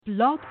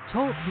Blog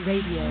Talk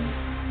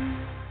Radio.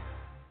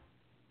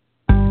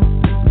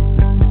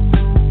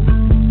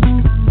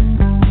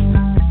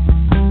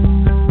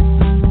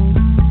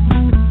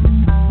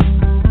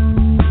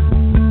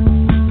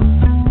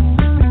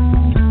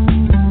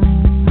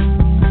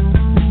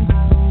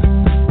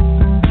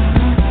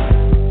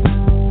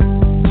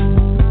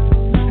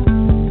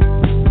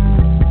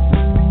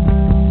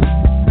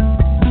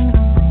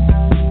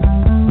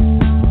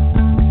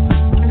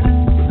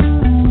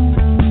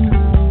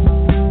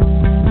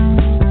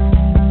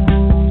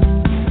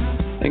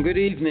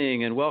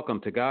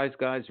 Welcome to Guys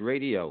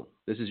Radio.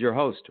 This is your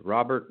host,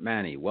 Robert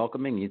Manny,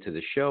 welcoming you to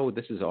the show.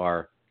 This is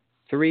our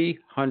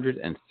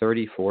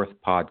 334th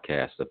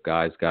podcast of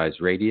Guys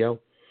Radio.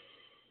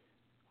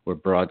 We're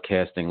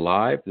broadcasting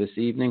live this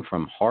evening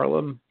from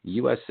Harlem,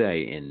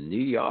 USA in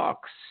New York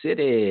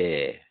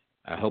City.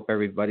 I hope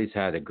everybody's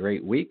had a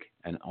great week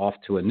and off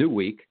to a new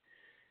week.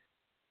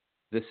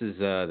 This is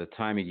the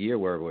time of year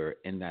where we're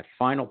in that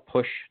final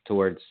push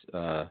towards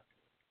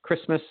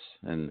Christmas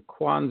and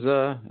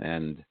Kwanzaa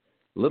and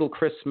Little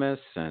Christmas,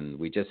 and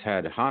we just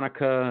had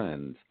Hanukkah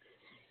and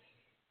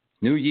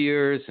New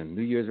Year's and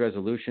New Year's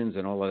resolutions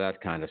and all of that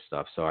kind of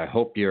stuff. So I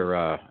hope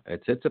you're.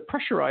 It's a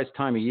pressurized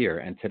time of year,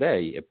 and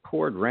today it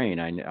poured rain.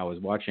 I was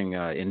watching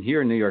in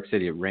here in New York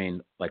City. It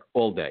rained like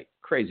all day,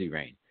 crazy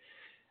rain,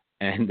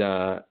 and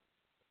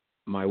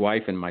my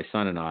wife and my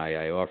son and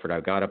I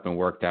got up and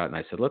worked out, and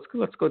I said, let's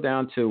go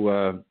down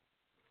to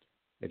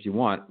if you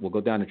want, we'll go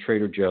down to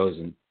Trader Joe's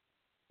and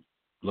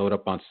load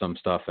up on some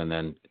stuff, and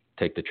then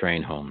take the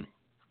train home.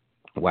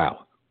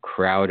 Wow,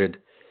 crowded.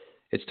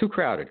 It's too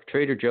crowded.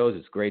 Trader Joe's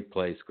is a great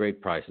place,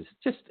 great prices.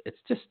 It's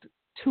just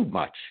too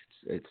much.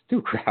 It's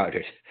too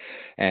crowded.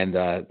 And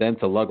then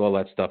to lug all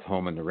that stuff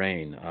home in the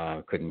rain,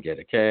 couldn't get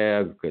a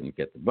cab, couldn't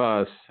get the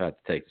bus, had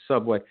to take the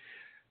subway.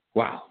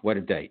 Wow, what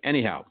a day.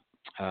 Anyhow,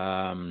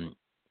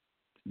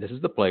 this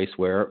is the place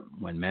where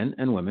when men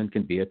and women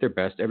can be at their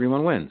best,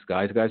 everyone wins.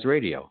 Guys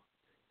Radio.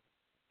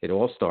 It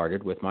all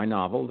started with my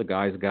novel, The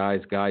Guy's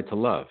Guide to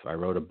Love. I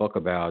wrote a book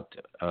about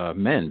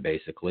men,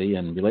 basically,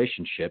 and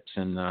relationships,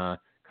 and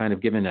kind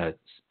of giving a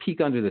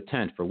peek under the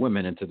tent for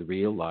women into the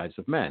real lives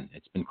of men.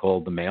 It's been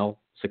called the male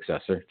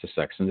successor to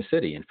Sex and the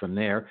City. And from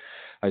there,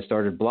 I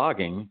started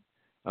blogging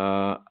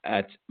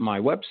at my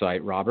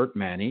website,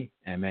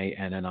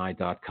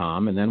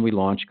 robertmanny.com, and then we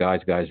launched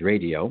Guys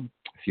Radio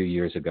a few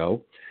years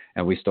ago.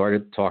 And we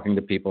started talking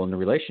to people in the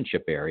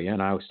relationship area, and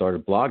I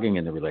started blogging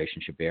in the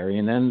relationship area,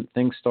 and then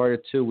things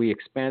started we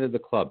expanded the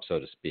club, so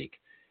to speak.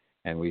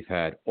 And we've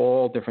had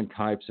all different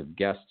types of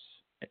guests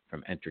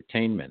from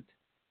entertainment,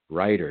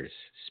 writers,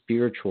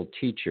 spiritual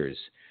teachers,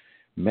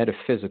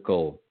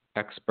 metaphysical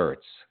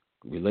experts,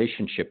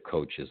 relationship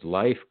coaches,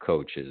 life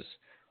coaches,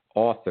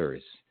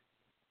 authors,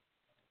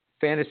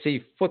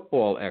 fantasy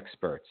football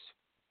experts,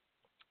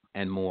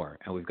 and more.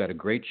 And we've got a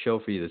great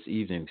show for you this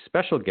evening.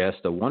 Special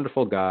guest, a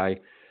wonderful guy,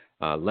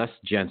 Les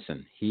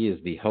Jensen. He is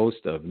the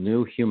host of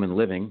New Human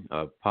Living,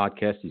 a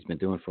podcast he's been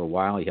doing for a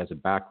while. He has a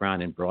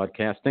background in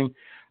broadcasting.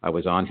 I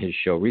was on his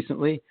show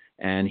recently,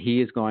 and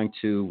he is going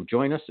to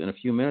join us in a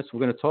few minutes.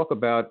 We're going to talk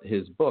about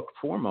his book.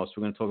 Foremost,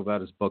 we're going to talk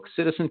about his book,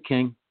 Citizen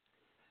King.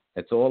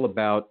 It's all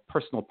about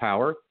personal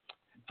power,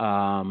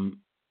 the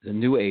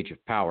new age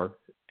of power,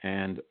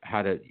 and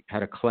how to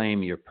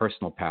claim your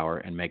personal power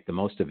and make the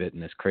most of it in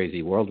this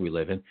crazy world we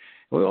live in.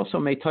 We also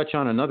may touch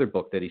on another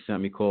book that he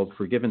sent me called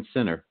Forgiven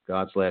Sinner,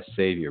 God's Last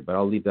Savior, but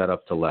I'll leave that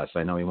up to Les.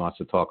 I know he wants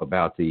to talk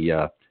about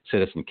the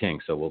Citizen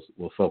King, so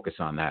we'll focus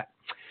on that.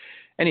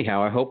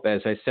 Anyhow, I hope,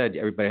 as I said,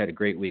 everybody had a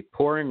great week.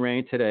 Pouring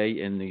rain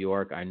today in New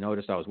York. I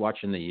noticed I was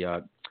watching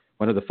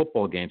one of the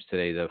football games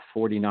today, the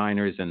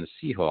 49ers and the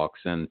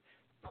Seahawks, and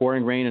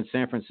pouring rain in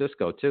San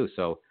Francisco too.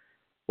 So,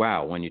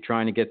 wow, when you're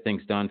trying to get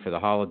things done for the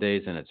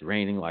holidays and it's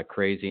raining like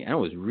crazy, and it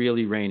was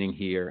really raining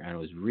here, and it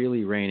was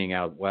really raining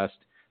out west,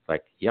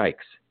 like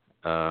yikes.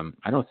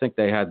 I don't think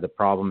they had the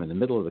problem in the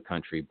middle of the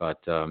country, but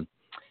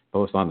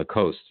both on the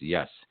coast,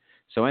 yes.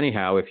 So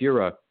anyhow, if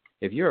you're a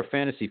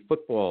fantasy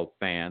football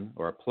fan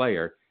or a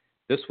player,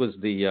 this was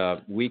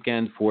the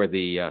weekend for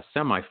the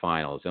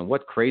semifinals, and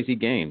what crazy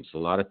games. A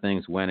lot of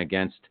things went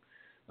against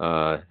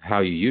how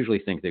you usually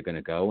think they're going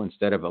to go.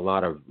 Instead of a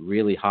lot of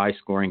really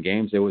high-scoring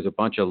games, there was a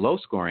bunch of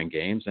low-scoring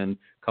games and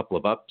a couple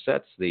of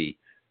upsets. The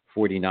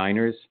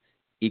 49ers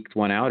eked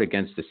one out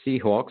against the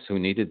Seahawks, who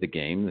needed the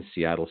game, the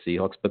Seattle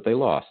Seahawks, but they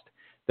lost.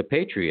 The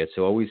Patriots,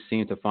 who always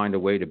seem to find a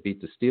way to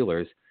beat the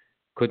Steelers,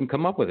 couldn't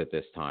come up with it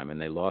this time, and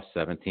they lost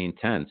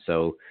 17-10.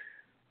 So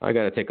I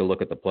got to take a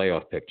look at the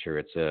playoff picture.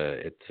 It's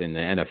in the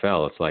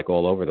NFL. It's like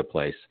all over the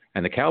place.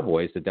 And the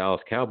Cowboys, the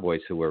Dallas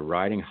Cowboys, who were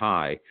riding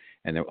high,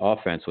 and their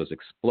offense was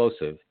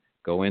explosive,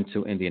 go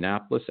into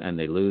Indianapolis and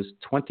they lose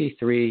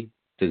 23-0.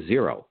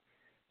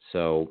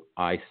 So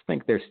I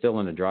think they're still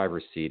in the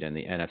driver's seat in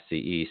the NFC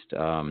East.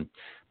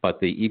 But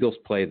the Eagles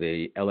play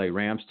the LA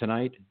Rams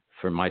tonight.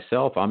 For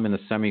myself, I'm in the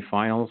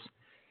semifinals.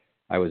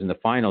 I was in the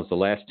finals the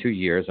last 2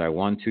 years. I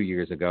won 2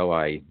 years ago.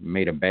 I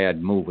made a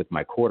bad move with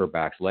my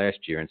quarterbacks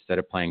last year. Instead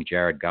of playing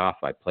Jared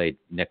Goff, I played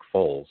Nick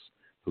Foles,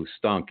 who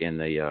stunk in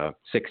the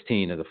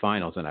 16 of the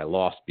finals, and I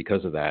lost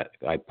because of that.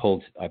 I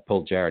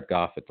pulled Jared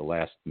Goff at the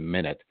last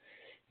minute,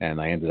 and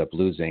I ended up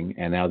losing.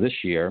 And now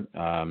this year,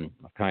 I've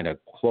kind of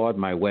clawed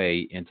my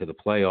way into the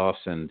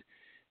playoffs, and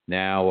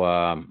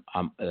now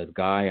the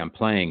guy I'm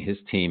playing, his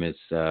team is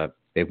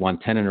they've won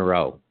 10 in a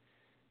row,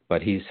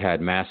 but he's had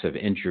massive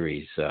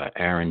injuries.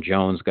 Aaron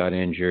Jones got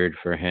injured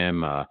for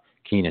him.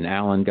 Keenan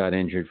Allen got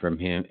injured from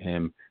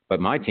him. But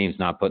my team's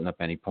not putting up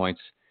any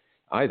points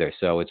either.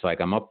 So it's like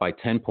I'm up by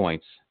 10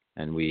 points,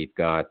 and we've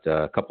got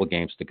a couple of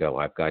games to go.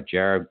 I've got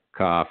Jared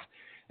Goff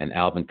and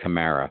Alvin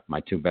Kamara, my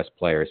two best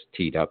players,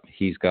 teed up.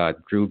 He's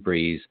got Drew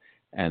Brees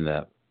and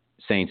the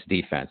Saints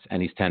defense, and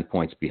he's 10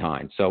 points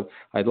behind. So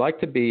I'd like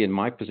to be in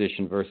my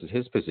position versus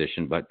his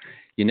position, but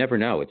you never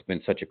know. It's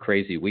been such a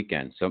crazy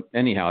weekend. So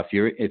anyhow,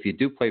 if you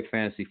do play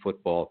fantasy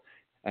football,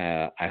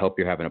 I hope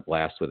you're having a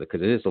blast with it,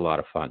 because it is a lot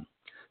of fun.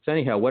 So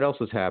anyhow, what else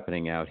is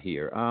happening out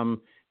here?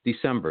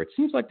 December. It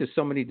seems like there's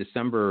so many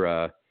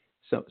December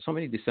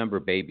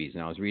babies.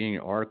 And I was reading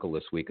an article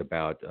this week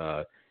about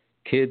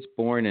kids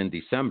born in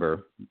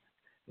December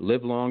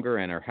live longer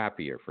and are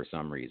happier for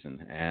some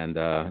reason.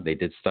 And they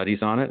did studies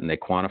on it, and they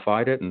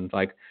quantified it. And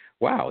like,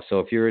 wow. So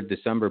if you're a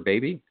December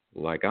baby,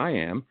 like I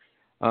am,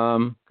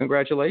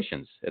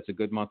 congratulations. It's a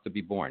good month to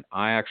be born.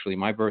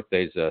 My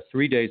birthday's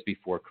 3 days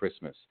before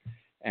Christmas.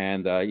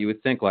 And you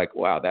would think like,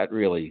 wow,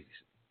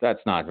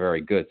 that's not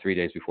very good, 3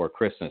 days before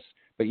Christmas.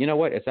 But you know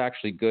what? It's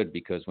actually good,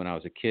 because when I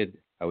was a kid,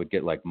 I would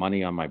get like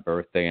money on my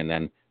birthday, and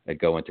then I'd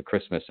go into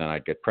Christmas and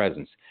I'd get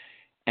presents.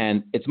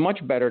 And it's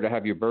much better to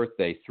have your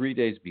birthday 3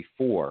 days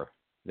before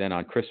than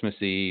on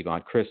Christmas Eve,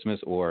 on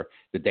Christmas, or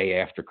the day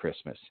after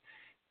Christmas.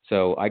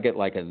 So I get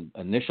like an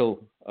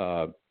initial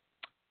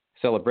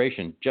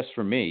celebration just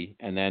for me,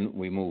 and then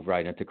we move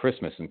right into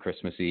Christmas and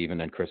Christmas Eve and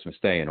then Christmas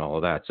Day and all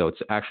of that. So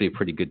it's actually a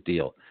pretty good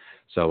deal.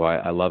 So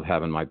I love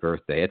having my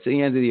birthday. It's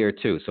the end of the year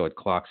too, so it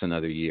clocks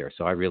another year.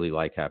 So I really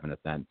like having it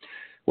then.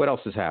 What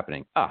else is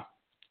happening?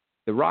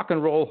 The Rock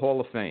and Roll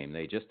Hall of Fame.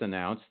 They just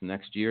announced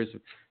next year's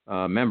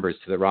members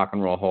to the Rock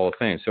and Roll Hall of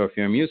Fame. So if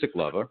you're a music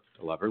lover,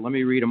 let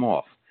me read them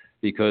off,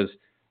 because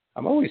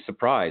I'm always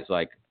surprised.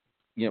 Like,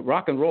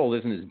 rock and roll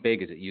isn't as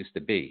big as it used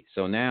to be.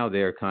 So now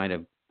they're kind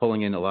of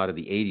pulling in a lot of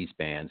the 80s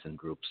bands and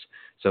groups.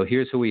 So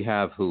here's who we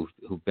have who've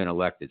been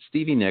elected.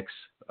 Stevie Nicks,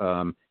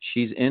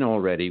 she's in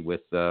already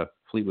with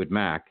Fleetwood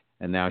Mac,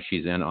 and now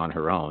she's in on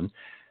her own.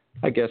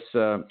 I guess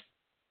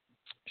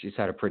she's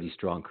had a pretty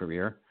strong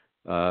career.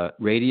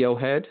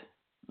 Radiohead,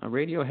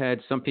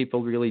 some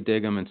people really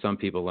dig them, and some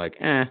people like,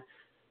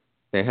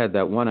 They had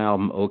that one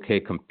album, OK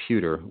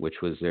Computer,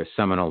 which was their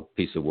seminal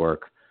piece of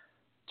work.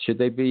 Should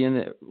they be in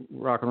the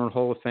Rock and Roll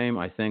Hall of Fame?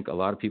 I think a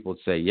lot of people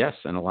would say yes,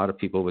 and a lot of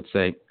people would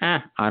say,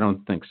 I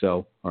don't think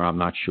so, or I'm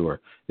not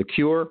sure. The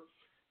Cure,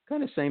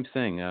 kind of same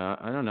thing.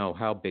 I don't know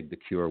how big The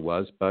Cure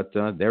was, but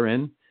they're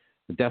in.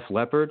 Def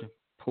Leppard,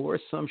 pour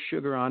some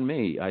sugar on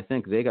me. I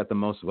think they got the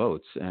most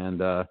votes, and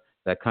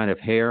that kind of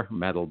hair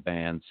metal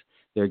bands,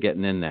 they're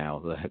getting in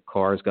now. The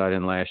Cars got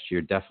in last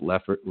year. Def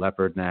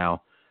Leppard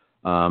now.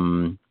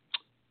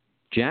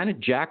 Janet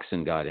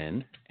Jackson got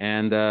in,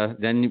 and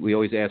then we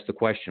always ask the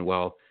question,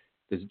 well,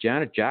 is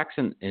Janet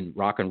Jackson in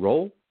rock and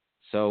roll?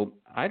 So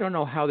I don't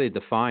know how they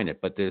define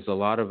it, but there's a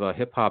lot of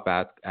hip-hop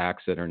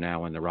acts that are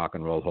now in the Rock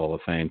and Roll Hall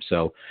of Fame.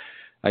 So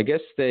I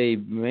guess they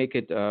make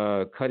it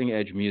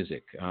cutting-edge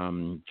music,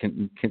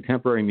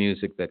 contemporary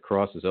music that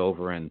crosses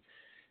over, and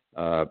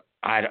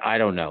I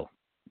don't know.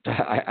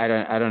 I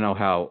don't know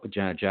how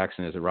Janet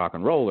Jackson is a rock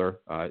and roller.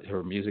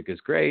 Her music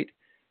is great,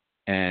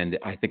 and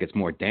I think it's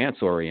more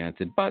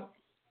dance-oriented, but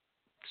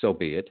so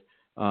be it.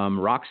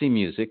 Roxy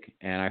Music,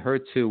 and I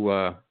heard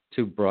two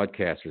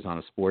broadcasters on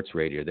a sports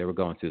radio. They were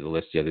going through the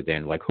list the other day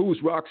and like,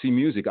 who's Roxy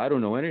Music? I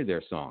don't know any of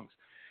their songs.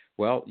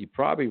 Well, you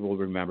probably will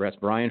remember that's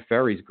Brian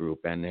Ferry's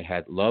group, and they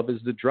had Love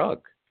is the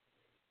Drug.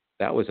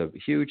 That was a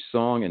huge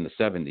song in the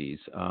 70s.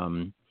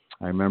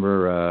 I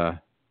remember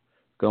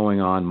going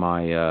on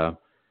my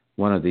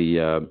one of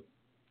the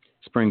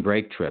spring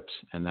break trips,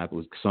 and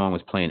song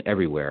was playing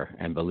everywhere.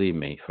 And believe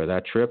me, for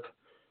that trip,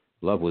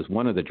 love was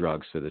one of the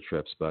drugs for the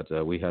trips, but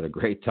we had a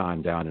great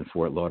time down in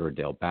Fort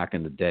Lauderdale back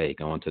in the day,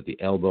 going to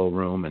the Elbow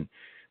Room, and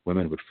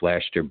women would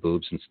flash their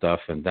boobs and stuff.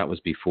 And that was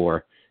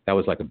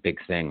like a big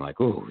thing, like,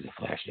 ooh, they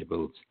flash their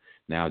boobs.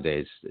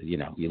 Nowadays,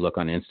 you look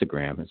on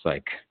Instagram, it's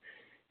like,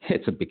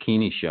 it's a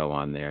bikini show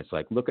on there. It's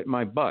like, look at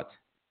my butt.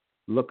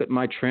 Look at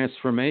my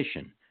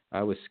transformation.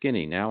 I was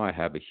skinny. Now I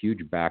have a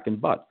huge back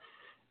and butt.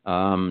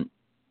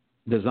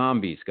 The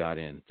Zombies got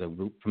in, the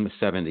group from the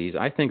 70s.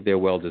 I think they're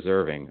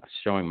well-deserving,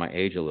 showing my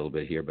age a little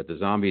bit here. But the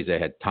Zombies, they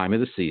had Time of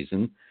the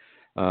Season,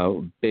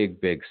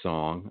 big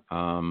song.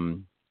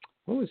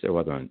 What was their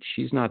other one?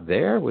 She's Not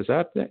There? Was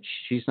that?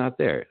 She's Not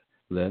There.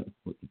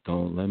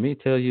 Don't let me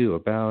tell you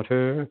about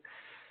her,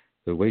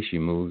 the way she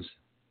moves.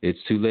 It's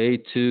too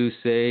late to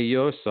say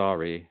you're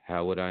sorry.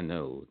 How would I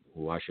know?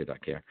 Why should I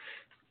care?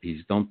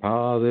 Please don't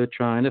bother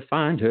trying to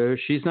find her.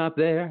 She's not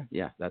there.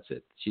 Yeah, that's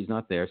it. She's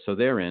not there. So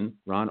they're in.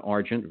 Ron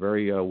Argent,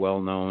 very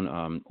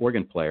well-known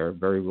organ player,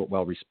 very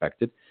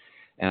well-respected.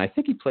 and I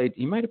think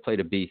he might have played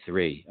a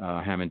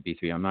B3, Hammond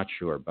B3. I'm not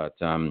sure, but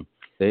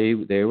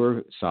they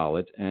were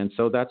solid. And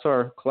so that's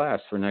our class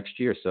for next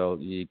year. So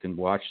you can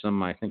watch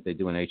them. I think they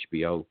do an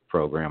HBO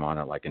program on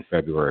it, like in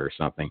February or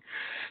something.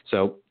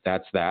 So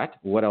that's that.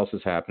 What else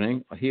is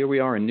happening? Here we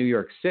are in New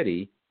York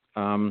City.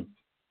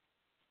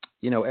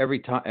 Every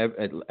time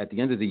at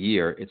the end of the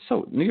year,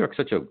 New York's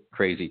such a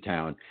crazy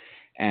town,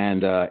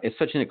 and it's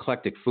such an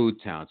eclectic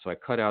food town. So I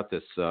cut out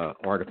this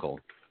article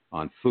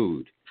on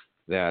food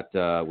that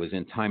was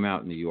in Time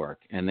Out New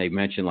York, and they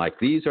mentioned like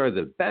these are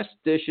the best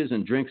dishes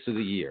and drinks of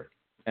the year,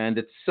 and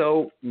it's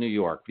so New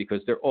York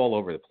because they're all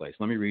over the place.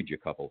 Let me read you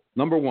a couple.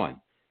 Number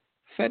one,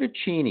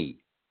 fettuccine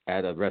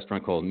at a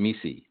restaurant called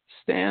Misi.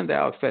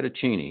 Standout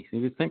fettuccine.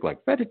 You would think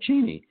like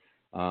fettuccine,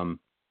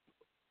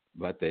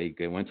 but they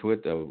went to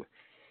it.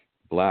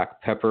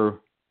 Black pepper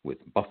with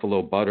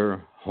buffalo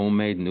butter,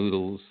 homemade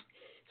noodles,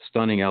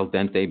 stunning al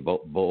dente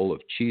bowl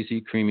of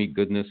cheesy, creamy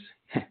goodness.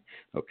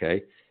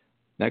 Okay.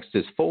 Next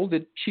is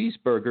folded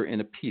cheeseburger in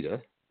a pita.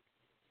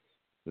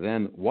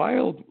 Then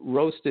wild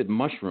roasted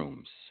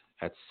mushrooms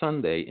at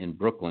Sunday in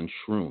Brooklyn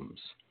Shrooms.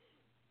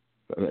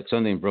 At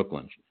Sunday in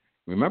Brooklyn.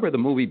 Remember the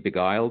movie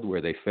Beguiled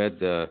where they fed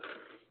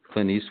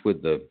Clint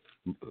Eastwood the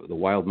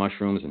wild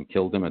mushrooms and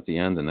killed him at the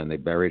end, and then they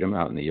buried him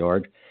out in the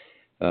yard?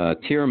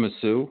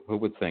 Tiramisu, who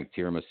would think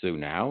tiramisu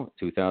now,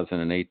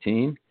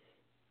 2018.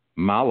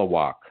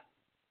 Malawak.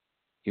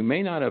 You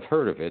may not have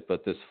heard of it,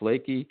 but this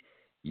flaky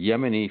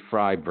Yemeni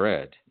fried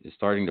bread is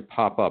starting to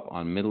pop up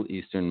on Middle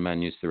Eastern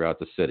menus throughout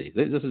the city.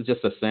 This is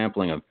just a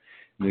sampling of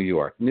New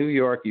York. New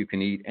York, you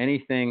can eat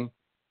anything,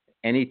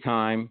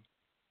 anytime,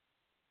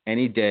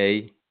 any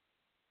day,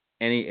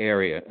 any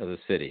area of the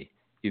city.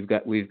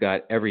 We've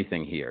got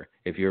everything here.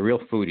 If you're a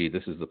real foodie,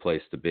 this is the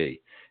place to be.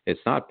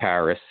 It's not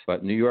Paris,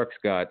 but New York's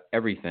got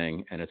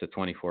everything, and it's a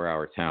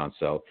 24-hour town.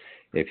 So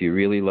if you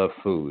really love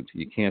food,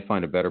 you can't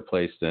find a better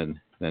place than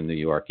New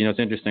York. It's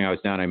interesting. I was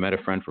down. I met a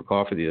friend for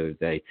coffee the other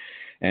day,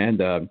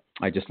 and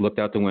I just looked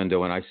out the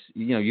window, and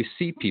you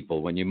see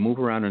people. When you move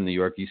around in New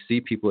York, you see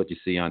people that you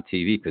see on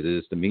TV because it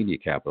is the media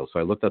capital.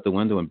 So I looked out the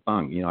window, and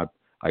bang,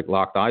 I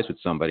locked eyes with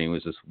somebody, and it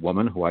was this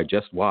woman who I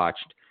just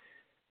watched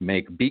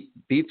make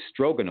beef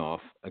stroganoff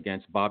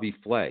against Bobby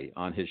Flay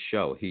on his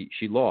show.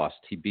 She lost.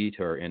 He beat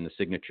her in the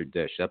signature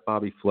dish. That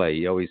Bobby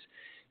Flay,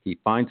 he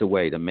finds a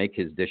way to make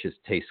his dishes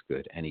taste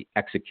good, and he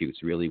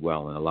executes really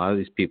well. And a lot of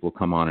these people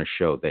come on his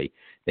show. They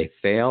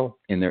fail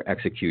in their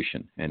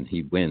execution, and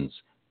he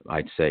wins,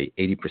 I'd say,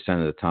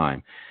 80% of the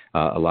time,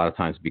 a lot of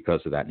times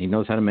because of that. And he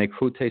knows how to make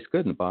food taste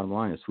good, and the bottom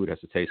line is food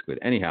has to taste good.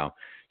 Anyhow,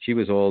 she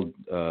was all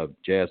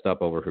jazzed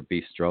up over her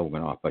beef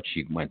stroganoff, but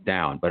she went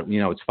down. But,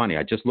 it's funny.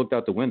 I just looked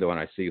out the window, and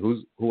I see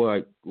who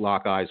I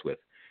lock eyes with.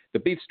 The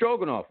beef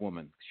stroganoff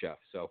woman, chef.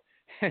 So,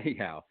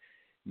 anyhow,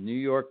 New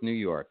York,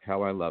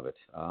 how I love it.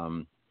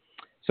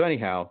 So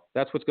anyhow,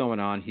 that's what's going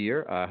on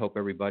here. I hope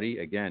everybody,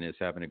 again, is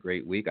having a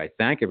great week. I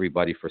thank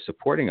everybody for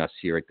supporting us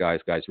here at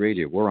Guys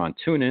Radio. We're on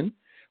TuneIn,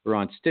 we're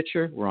on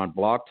Stitcher, we're on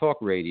Blog Talk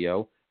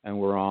Radio, and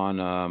we're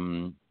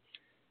on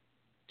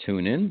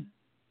TuneIn,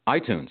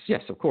 iTunes.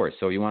 Yes, of course.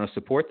 So you want to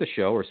support the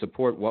show or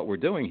support what we're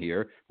doing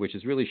here, which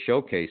is really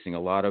showcasing a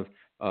lot of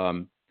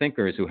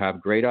thinkers who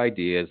have great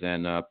ideas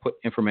and put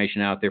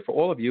information out there for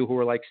all of you who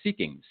are like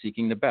seeking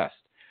the best.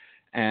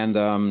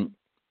 And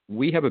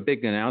we have a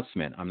big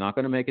announcement. I'm not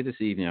going to make it this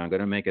evening. I'm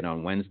going to make it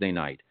on Wednesday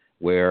night,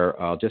 where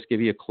I'll just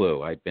give you a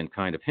clue. I've been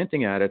kind of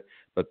hinting at it,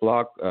 but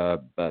Guys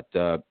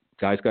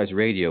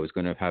Radio is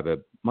going to have a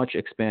much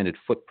expanded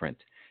footprint,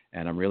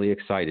 and I'm really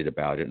excited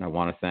about it. And I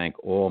want to thank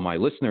all my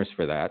listeners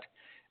for that,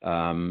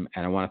 and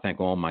I want to thank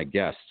all my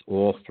guests,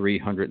 all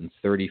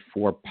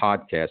 334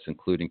 podcasts,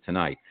 including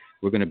tonight.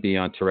 We're going to be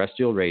on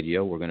terrestrial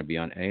radio. We're going to be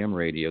on AM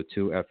radio,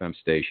 2 FM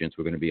stations.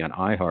 We're going to be on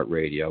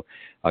iHeartRadio.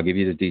 I'll give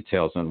you the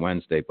details on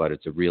Wednesday, but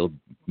it's a real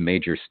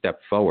major step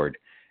forward,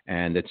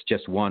 and it's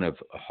just one of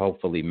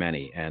hopefully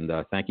many. And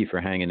thank you for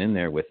hanging in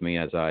there with me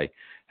as I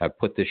have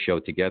put this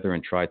show together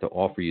and tried to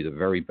offer you the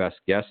very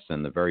best guests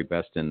and the very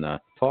best in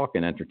talk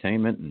and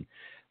entertainment and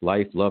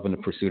life, love, and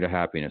the pursuit of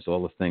happiness,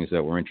 all the things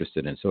that we're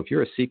interested in. So if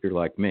you're a seeker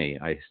like me,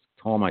 I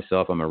call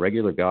myself, I'm a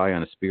regular guy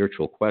on a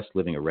spiritual quest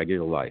living a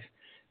regular life.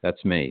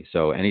 That's me.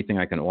 So anything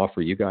I can offer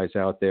you guys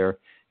out there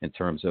in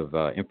terms of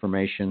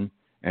information,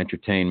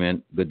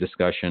 entertainment, good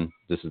discussion,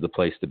 this is the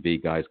place to be,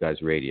 Guys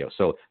Radio.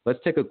 So let's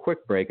take a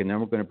quick break, and then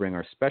we're going to bring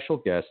our special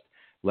guest,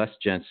 Les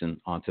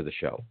Jensen, onto the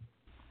show.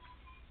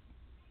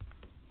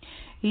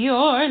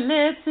 You're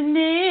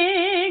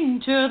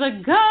listening to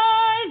the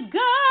Guys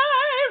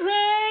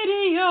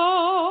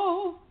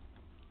Radio.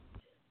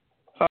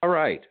 All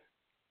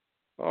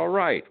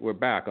right. We're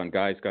back on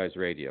Guys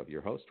Radio.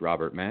 Your host,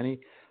 Robert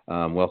Manny.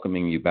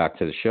 Welcoming you back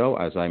to the show.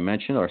 As I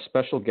mentioned, our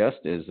special guest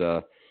is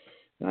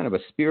kind of a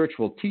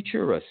spiritual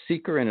teacher, a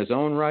seeker in his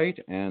own right,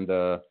 and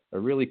a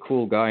really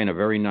cool guy and a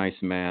very nice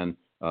man,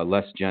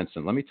 Les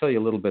Jensen. Let me tell you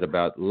a little bit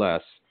about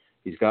Les.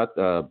 He's got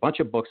a bunch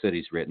of books that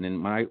he's written,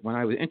 and when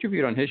I was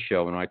interviewed on his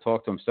show, and when I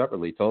talked to him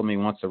separately, he told me he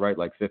wants to write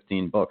like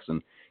 15 books,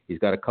 and he's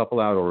got a couple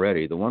out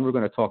already. The one we're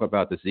going to talk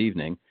about this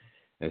evening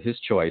his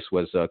choice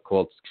was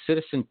called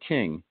Citizen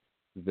King,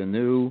 the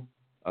new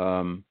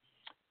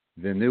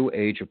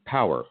age of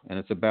power, and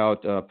it's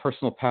about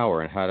personal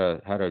power and how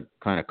to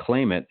kind of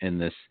claim it in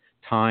this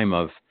time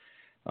of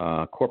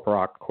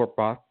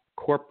corporatocracy.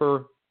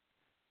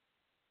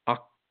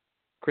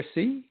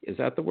 Is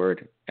that the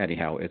word?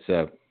 Anyhow, it's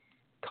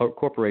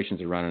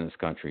corporations are running this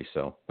country,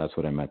 so that's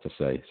what I meant to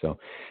say. So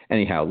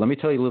anyhow, let me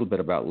tell you a little bit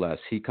about Les.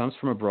 He comes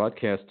from a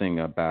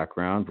broadcasting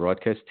background,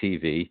 broadcast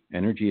TV,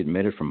 energy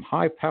emitted from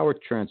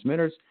high-powered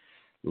transmitters.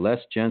 Les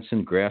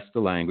Jensen grasped the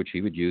language he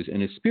would use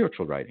in his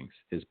spiritual writings.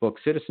 His book,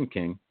 Citizen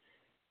King,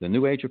 The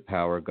New Age of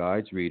Power,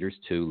 guides readers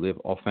to live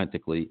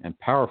authentically and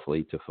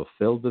powerfully to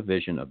fulfill the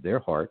vision of their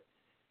heart.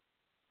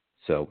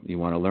 So you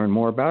want to learn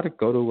more about it,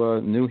 go to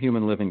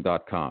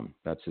newhumanliving.com.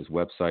 That's his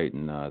website,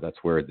 and that's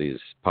where this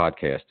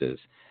podcast is.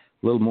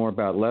 A little more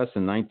about Les.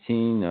 In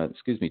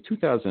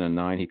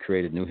 2009, he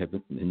created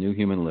New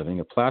Human Living,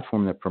 a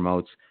platform that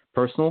promotes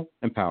personal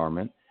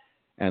empowerment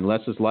and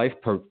Les's life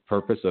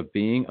purpose of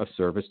being of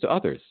service to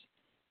others.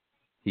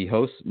 He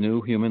hosts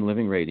New Human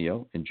Living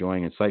Radio,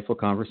 enjoying insightful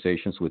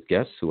conversations with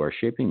guests who are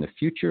shaping the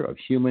future of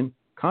human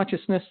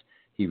consciousness.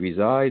 He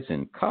resides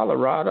in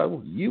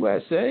Colorado,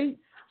 USA.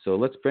 So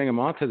let's bring him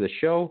onto the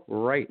show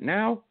right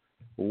now.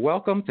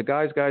 Welcome to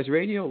Guys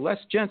Radio. Les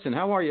Jensen,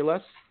 how are you,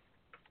 Les?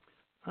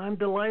 I'm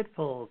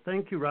delightful.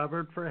 Thank you,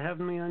 Robert, for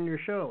having me on your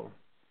show.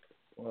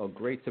 Well,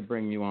 great to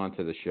bring you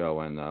onto the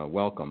show, and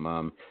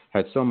welcome.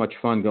 Had so much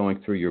fun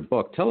going through your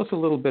book. Tell us a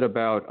little bit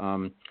about,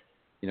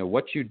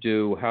 what you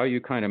do, how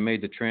you kind of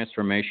made the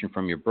transformation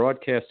from your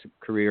broadcast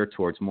career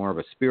towards more of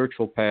a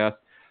spiritual path,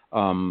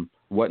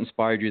 what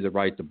inspired you to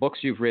write the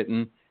books you've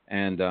written,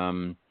 and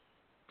then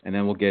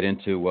we'll get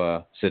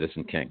into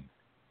Citizen King.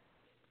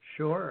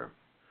 Sure.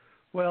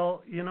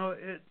 Well,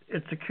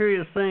 it's a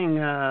curious thing.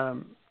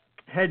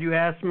 Had you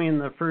asked me in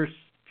the first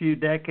few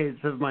decades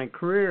of my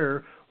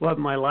career what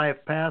my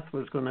life path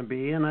was going to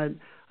be, and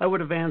I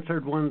would have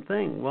answered one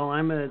thing. Well,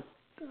 I'm a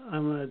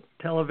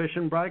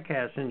television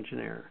broadcast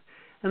engineer,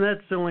 and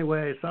that's the only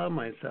way I saw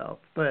myself.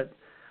 But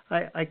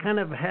I kind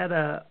of had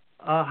a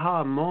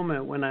aha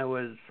moment when I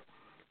was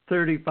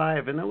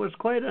 35, and it was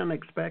quite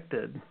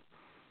unexpected.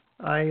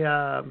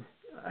 I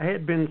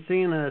had been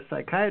seeing a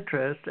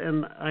psychiatrist,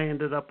 and I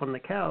ended up on the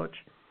couch.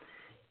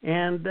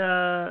 And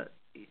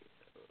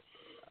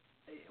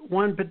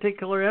one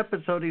particular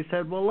episode, he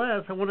said, well,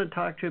 Les, I want to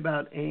talk to you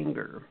about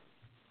anger.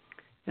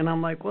 And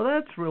I'm like, well,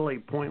 that's really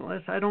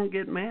pointless. I don't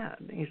get mad.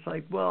 He's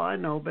like, well, I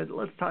know, but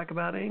let's talk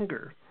about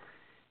anger.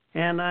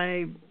 And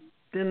I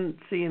didn't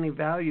see any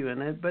value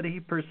in it, but he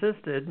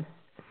persisted.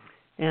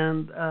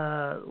 And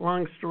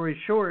long story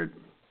short,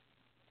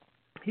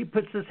 he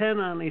puts his hand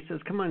on and he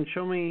says, come on,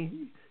 show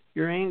me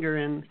your anger.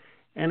 And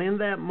in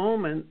that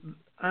moment,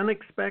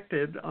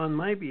 unexpected on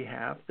my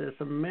behalf, this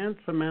immense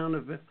amount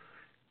of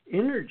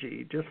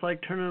energy, just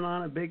like turning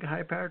on a big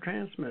high-power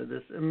transmitter,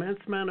 this immense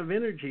amount of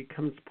energy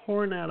comes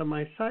pouring out of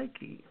my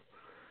psyche.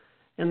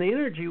 And the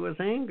energy was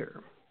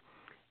anger.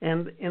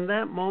 And in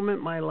that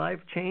moment, my life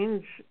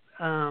changed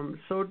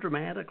so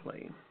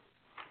dramatically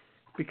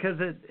because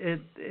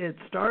it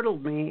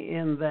startled me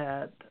in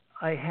that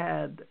I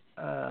had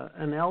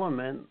an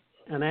element,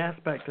 an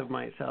aspect of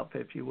myself,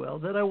 if you will,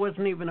 that I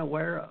wasn't even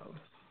aware of.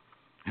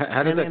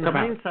 How did that come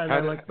out? In hindsight, I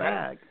look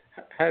back.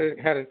 How did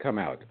it come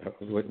out?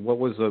 What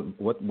was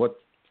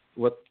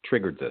what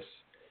triggered this?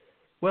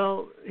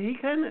 Well,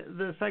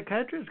 the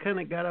psychiatrist kind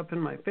of got up in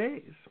my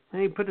face,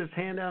 and he put his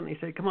hand out and he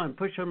said, "Come on,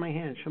 push on my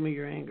hand, show me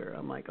your anger."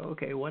 I'm like,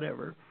 "Okay,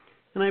 whatever."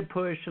 And I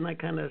pushed, and I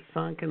kind of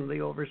sunk in the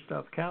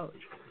overstuffed couch.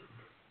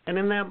 And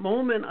in that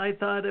moment, I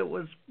thought it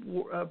was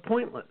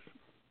pointless.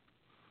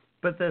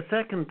 But the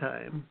second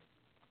time,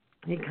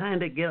 he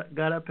kind of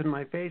got up in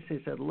my face. He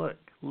said, look,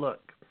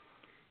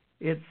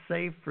 it's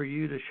safe for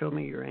you to show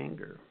me your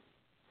anger.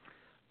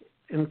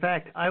 In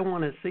fact, I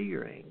want to see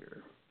your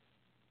anger.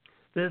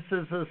 This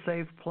is a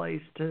safe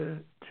place to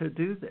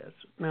do this.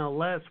 Now,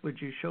 Les,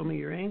 would you show me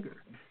your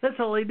anger? That's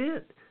all he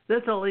did.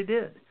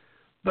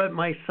 But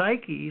my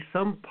psyche,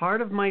 some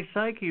part of my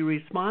psyche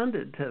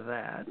responded to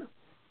that.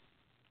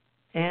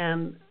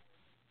 And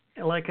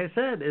like I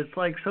said, it's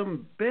like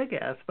some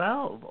big-ass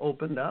valve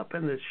opened up,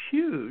 and this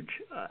huge,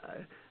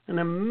 an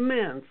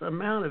immense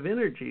amount of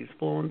energy is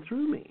flowing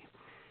through me.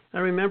 I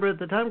remember at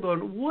the time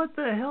going, what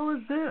the hell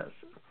is this?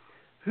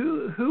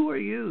 Who are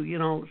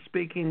you,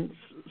 speaking,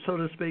 so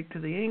to speak, to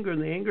the anger?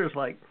 And the anger is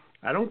like,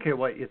 I don't care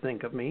what you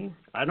think of me.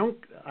 I don't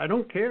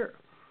care.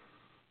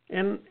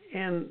 And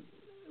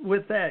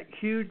with that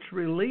huge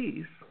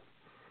release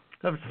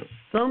of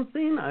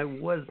something I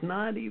was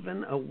not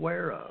even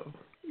aware of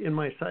in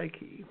my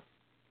psyche,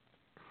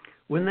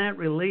 when that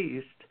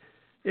released,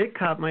 it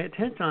caught my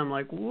attention. I'm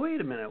like,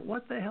 wait a minute,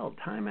 what the hell?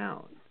 Time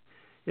out.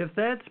 If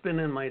that's been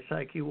in my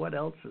psyche, what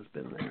else has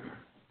been there?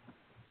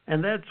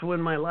 And that's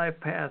when my life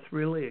path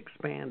really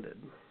expanded.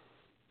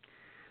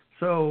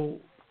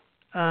 So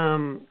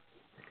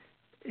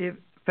if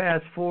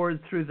fast forward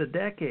through the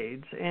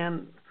decades,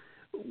 and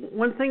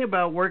one thing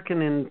about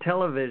working in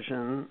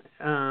television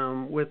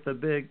with the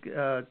big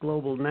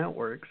global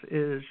networks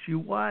is you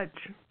watch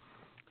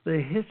the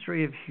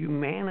history of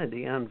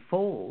humanity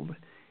unfold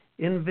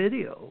in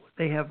video.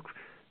 They have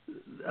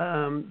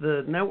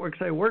the networks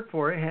I work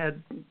for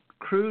had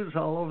crews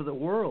all over the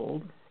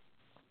world,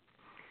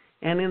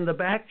 and in the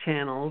back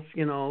channels,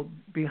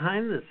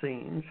 behind the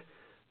scenes,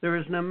 there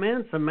is an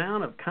immense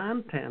amount of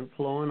content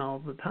flowing all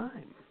the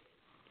time.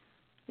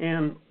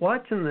 And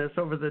watching this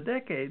over the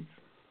decades,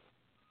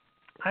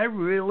 I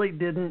really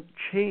didn't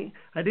change.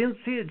 I didn't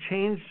see a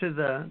change to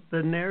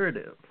the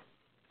narrative.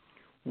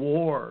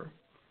 War,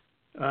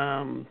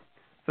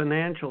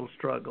 financial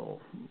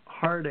struggle,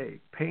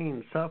 heartache,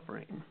 pain,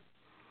 suffering.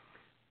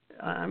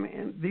 I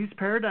mean, these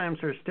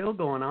paradigms are still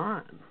going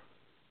on,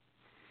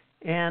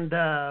 and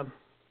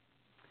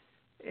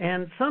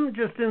some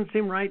just didn't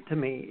seem right to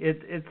me.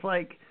 It's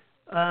like,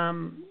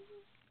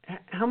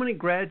 how many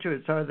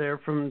graduates are there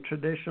from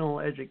traditional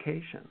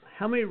education?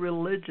 How many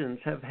religions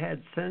have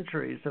had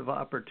centuries of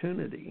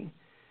opportunity?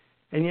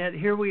 And yet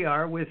here we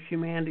are with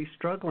humanity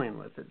struggling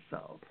with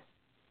itself.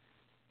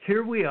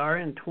 Here we are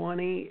in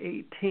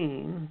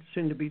 2018,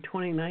 soon to be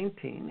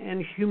 2019,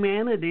 and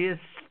humanity is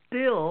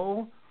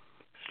still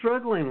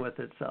struggling with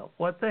itself.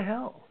 What the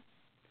hell?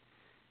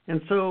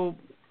 And so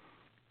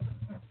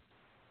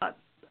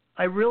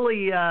I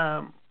really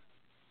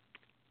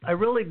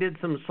did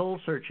some soul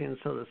searching,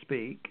 so to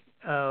speak,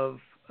 of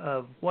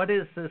what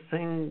is this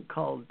thing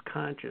called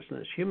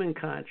consciousness, human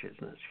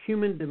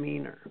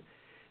demeanor.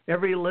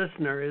 Every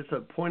listener is a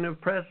point of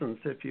presence,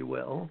 if you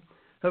will,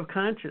 of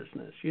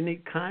consciousness. You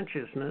need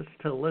consciousness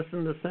to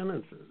listen to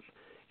sentences.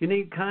 You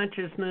need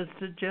consciousness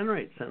to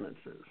generate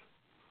sentences.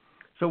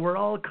 So we're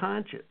all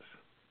conscious.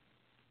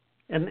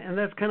 And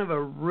that's kind of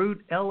a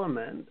root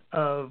element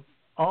of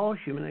all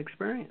human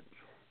experience.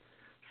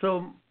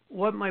 So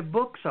what my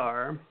books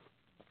are,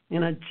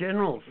 in a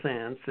general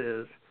sense,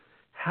 is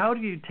how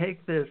do you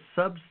take this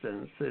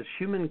substance, this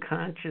human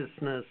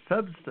consciousness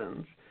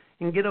substance,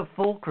 and get a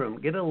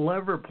fulcrum, get a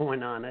lever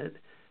point on it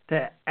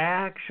to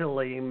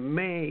actually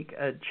make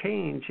a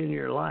change in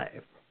your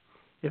life,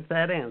 if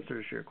that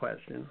answers your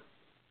question.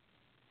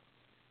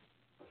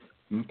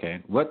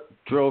 Okay. What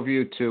drove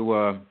you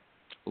to,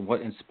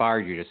 what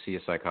inspired you to see a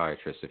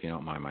psychiatrist, if you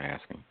don't mind my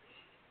asking?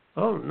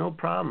 Oh, no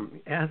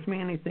problem. Ask me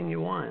anything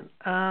you want.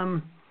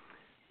 I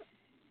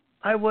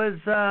was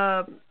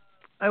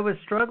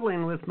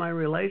struggling with my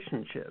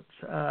relationships.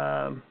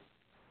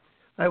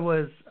 I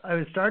was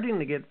starting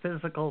to get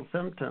physical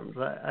symptoms.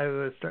 I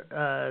was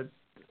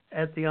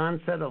at the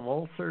onset of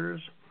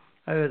ulcers.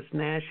 I was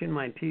gnashing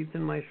my teeth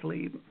in my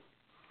sleep.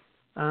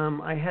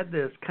 I had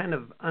this kind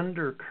of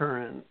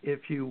undercurrent,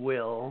 if you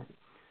will,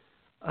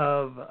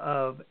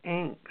 of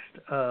angst,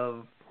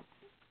 of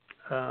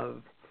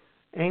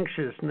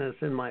anxiousness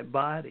in my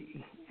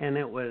body, and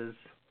it was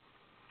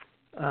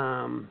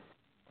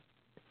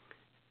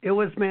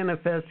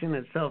manifesting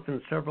itself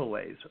in several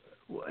ways.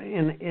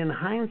 In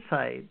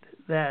hindsight,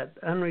 that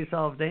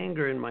unresolved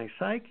anger in my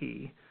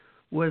psyche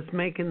was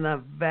making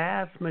the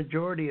vast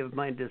majority of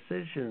my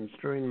decisions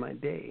during my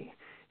day.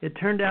 It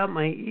turned out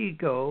my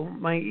ego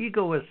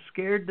was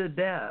scared to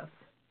death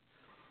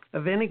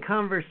of any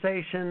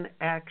conversation,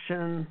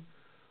 action,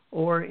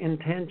 or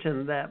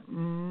intention that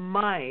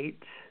might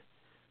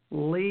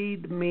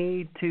lead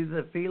me to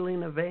the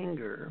feeling of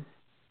anger.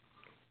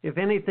 If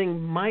anything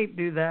might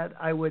do that,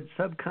 I would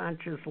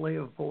subconsciously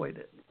avoid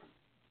it.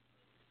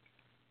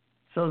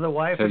 So the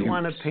wife would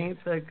want to paint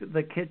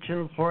the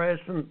kitchen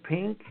fluorescent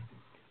pink.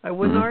 I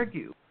wouldn't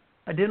argue.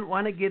 I didn't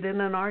want to get in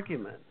an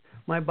argument.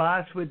 My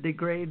boss would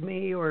degrade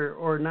me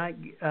or not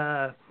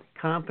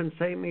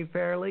compensate me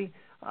fairly.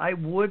 I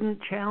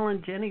wouldn't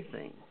challenge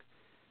anything.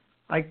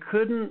 I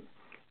couldn't.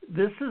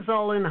 This is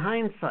all in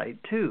hindsight,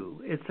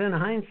 too. It's in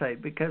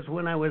hindsight because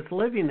when I was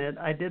living it,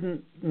 I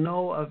didn't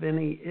know of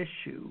any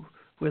issue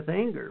with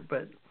anger.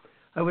 But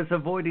I was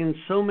avoiding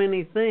so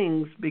many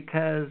things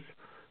because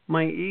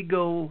my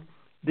ego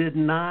did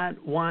not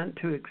want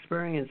to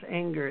experience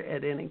anger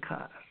at any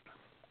cost.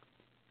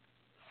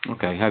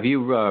 Okay. Have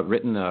you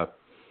written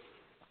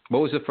what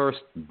was the first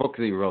book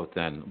that you wrote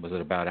then? Was it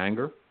about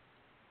anger?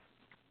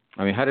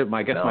 I mean,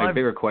 my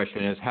bigger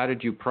question is, how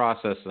did you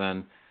process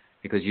then,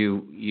 because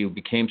you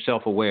became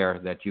self-aware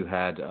that you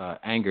had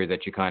anger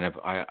that you kind of,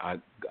 I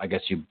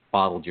guess you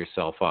bottled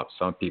yourself up.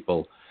 Some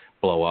people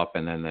blow up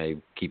and then they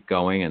keep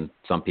going, and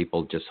some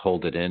people just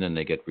hold it in and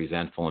they get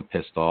resentful and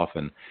pissed off,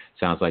 and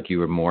sounds like you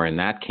were more in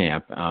that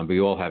camp. We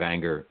all have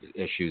anger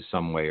issues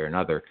some way or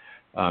another.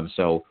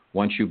 So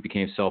once you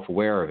became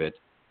self-aware of it,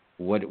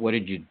 what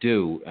did you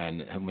do?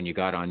 And when you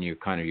got on your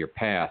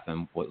path,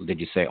 and what did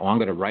you say? Oh, I'm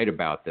going to write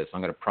about this.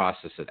 I'm going to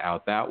process it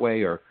out that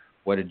way, or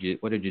what did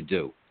you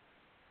do?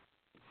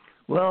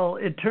 Well,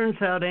 it turns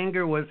out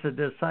anger was a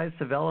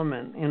decisive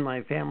element in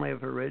my family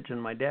of origin.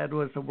 My dad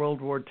was a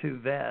World War II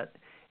vet,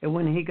 and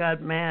when he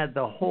got mad,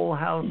 the whole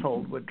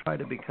household would try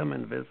to become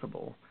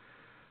invisible.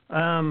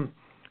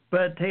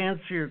 But to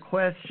answer your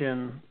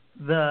question,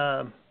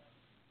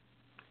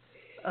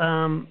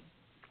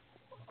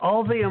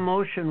 all the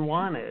emotion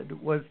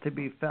wanted was to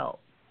be felt.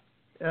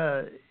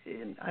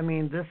 I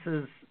mean, this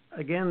is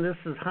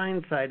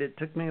hindsight. It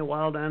took me a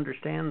while to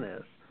understand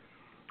this.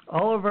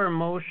 All of our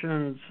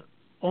emotions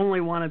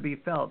only want to be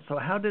felt. So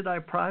how did I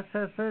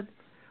process it?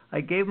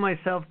 I gave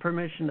myself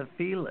permission to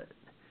feel it.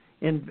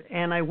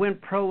 And I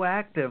went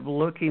proactive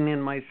looking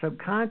in my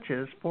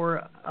subconscious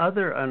for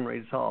other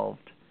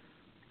unresolved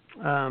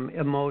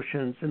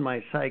emotions in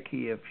my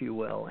psyche, if you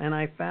will. And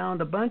I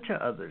found a bunch of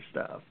other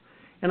stuff.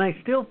 And I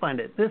still find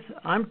it.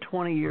 I'm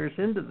 20 years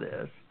into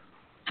this,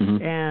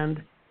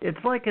 and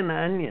it's like an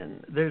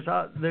onion. There's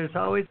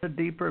always a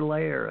deeper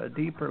layer.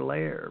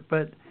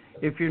 But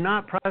if you're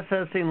not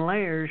processing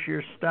layers,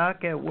 you're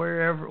stuck at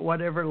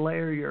whatever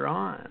layer you're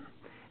on.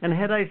 And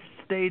had I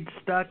stayed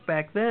stuck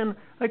back then,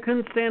 I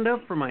couldn't stand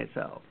up for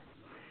myself.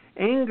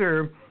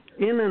 Anger,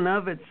 in and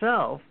of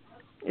itself,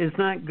 is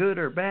not good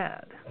or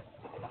bad.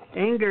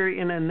 Anger,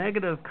 in a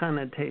negative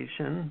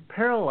connotation,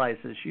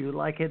 paralyzes you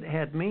like it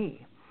had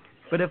me.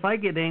 But if I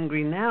get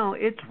angry now,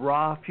 it's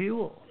raw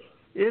fuel.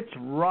 It's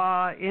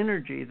raw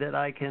energy that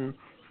I can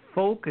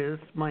focus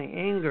my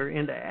anger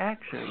into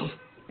action,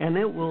 and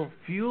it will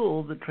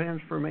fuel the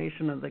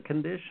transformation of the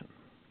condition.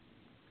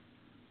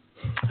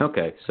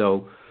 Okay,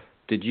 so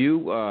did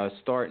you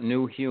start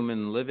New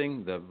Human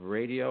Living, the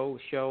radio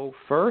show,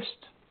 first,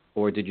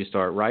 or did you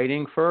start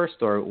writing first,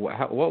 or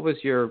what was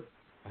your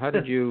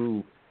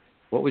journey?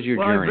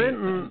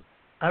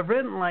 I've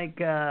written like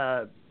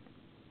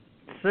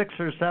 6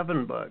 or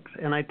 7 books,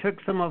 and I took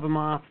some of them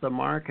off the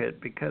market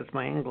because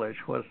my English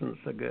wasn't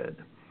so good.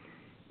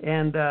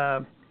 And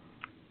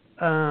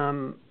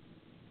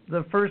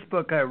the first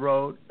book I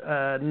wrote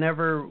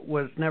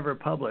was never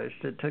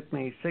published. It took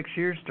me 6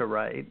 years to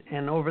write,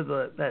 and over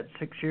that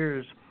 6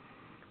 years,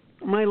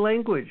 my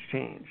language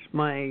changed,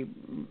 my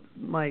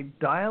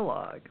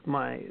dialogue,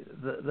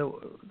 the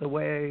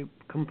way I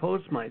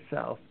composed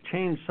myself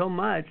changed so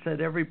much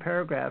that every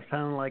paragraph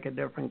sounded like a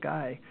different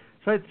guy.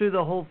 So I threw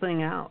the whole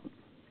thing out.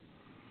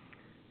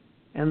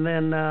 And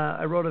then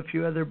I wrote a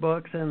few other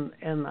books,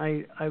 and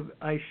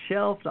I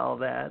shelved all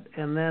that.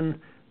 And then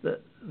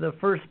the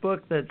first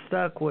book that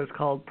stuck was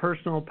called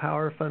Personal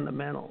Power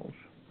Fundamentals.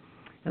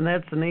 And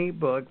that's an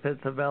e-book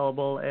that's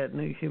available at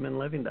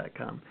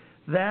newhumanliving.com.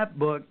 That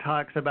book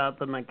talks about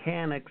the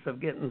mechanics of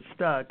getting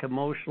stuck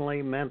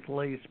emotionally,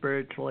 mentally,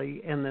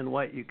 spiritually, and then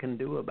what you can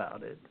do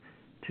about it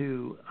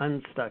to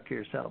unstuck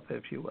yourself,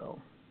 if you will.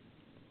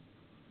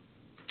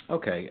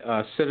 Okay,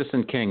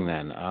 Citizen King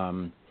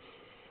then.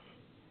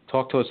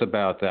 Talk to us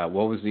about that.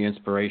 What was the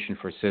inspiration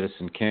for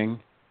Citizen King?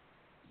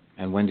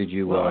 And when did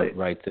you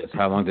write this?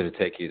 How long did it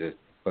take you to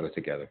put it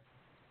together?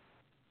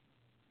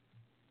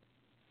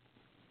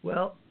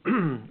 Well,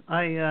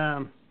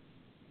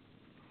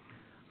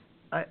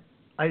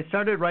 I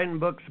started writing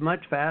books much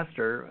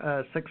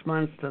faster, 6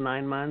 months to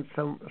 9 months,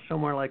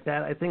 somewhere like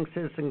that. I think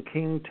Citizen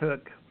King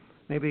took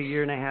maybe a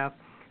year and a half.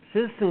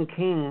 Citizen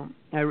King,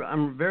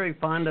 I'm very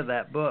fond of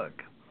that book.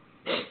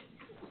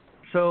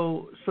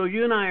 So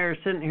you and I are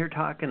sitting here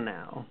talking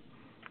now,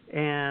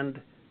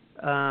 and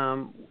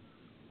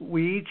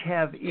we each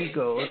have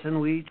egos and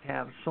we each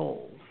have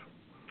souls.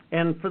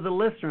 And for the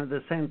listener,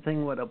 the same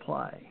thing would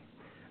apply.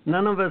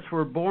 None of us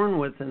were born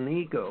with an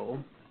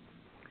ego.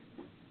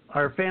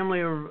 Our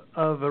family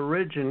of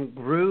origin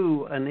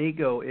grew an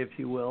ego, if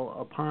you will,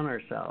 upon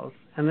ourselves.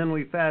 And then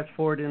we fast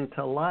forward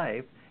into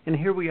life, and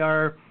here we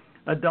are,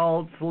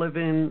 adults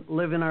living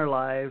our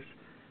lives.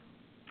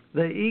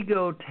 The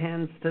ego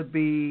tends to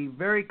be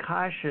very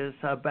cautious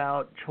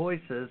about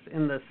choices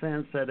in the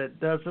sense that it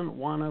doesn't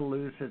want to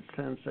lose its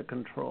sense of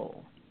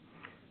control.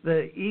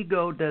 The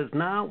ego does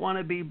not want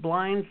to be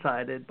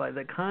blindsided by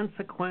the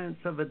consequence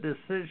of a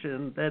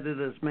decision that it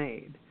has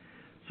made.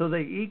 So the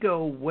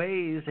ego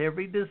weighs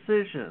every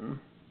decision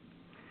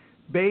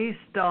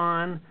based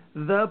on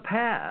the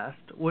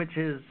past, which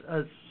is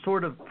a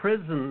sort of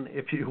prison,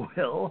 if you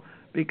will,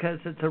 because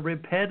it's a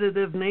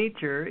repetitive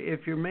nature.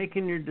 If you're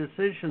making your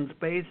decisions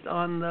based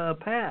on the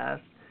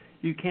past,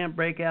 you can't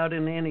break out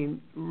in any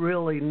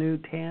really new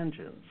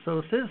tangents.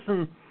 So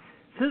Citizen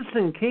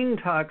King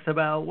talks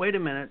about, wait a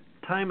minute,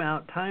 time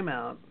out.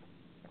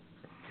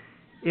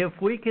 If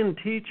we can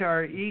teach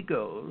our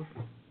egos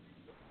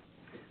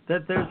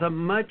that there's a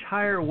much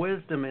higher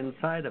wisdom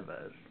inside of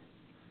us,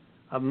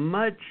 a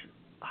much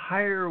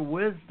higher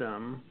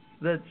wisdom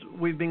that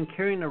we've been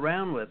carrying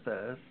around with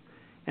us,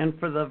 and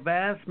for the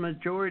vast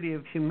majority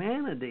of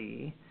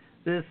humanity,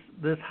 this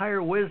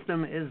higher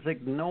wisdom is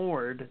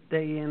ignored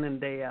day in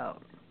and day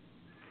out.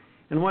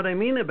 And what I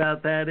mean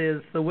about that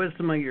is the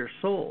wisdom of your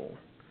soul.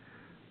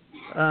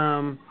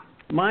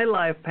 My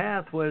life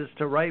path was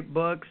to write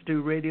books,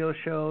 do radio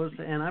shows,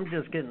 and I'm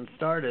just getting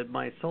started.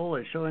 My soul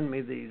is showing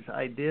me these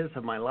ideas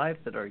of my life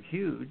that are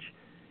huge.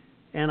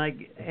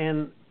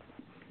 And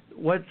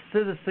what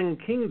Citizen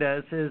King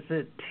does is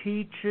it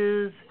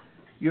teaches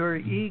your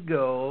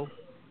ego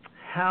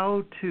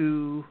how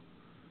to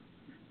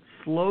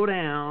slow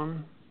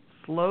down,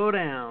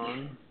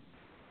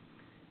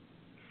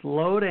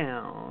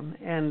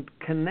 and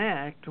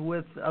connect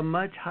with a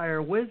much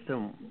higher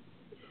wisdom.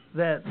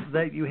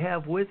 that you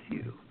have with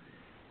you.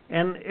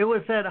 And it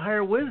was that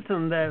higher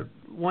wisdom that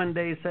one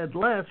day said,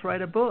 Les,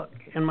 write a book.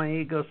 And my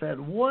ego said,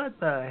 what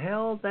the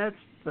hell? That's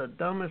the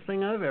dumbest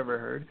thing I've ever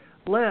heard.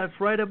 Les,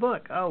 write a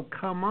book. Oh,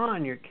 come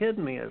on, you're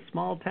kidding me. A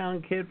small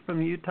town kid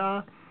from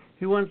Utah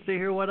who wants to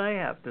hear what I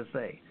have to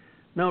say.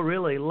 No,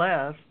 really,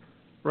 Les,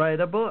 write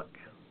a book.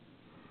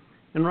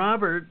 And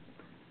Robert,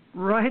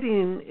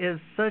 writing is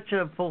such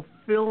a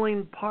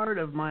fulfilling part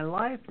of my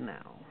life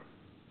now.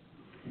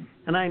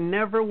 And I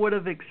never would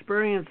have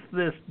experienced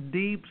this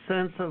deep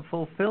sense of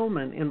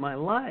fulfillment in my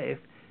life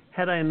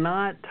had I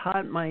not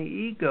taught my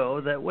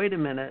ego that, wait a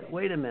minute,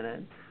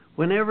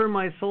 whenever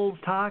my soul's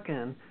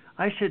talking,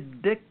 I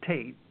should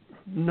dictate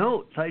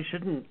notes. I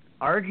shouldn't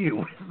argue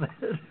with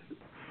it.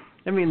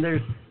 I mean,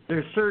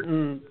 there's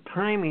certain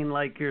timing,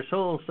 like your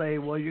soul say,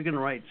 well, you're going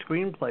to write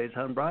screenplays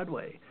on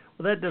Broadway.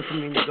 Well, that doesn't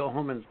mean you go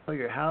home and sell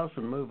your house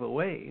and move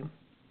away.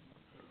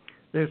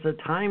 There's a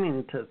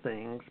timing to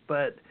things,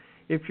 but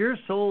if your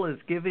soul is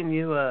giving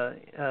you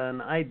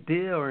an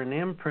idea or an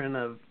imprint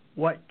of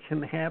what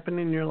can happen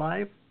in your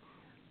life,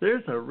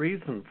 there's a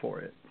reason for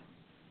it.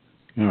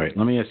 All right,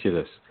 let me ask you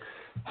this.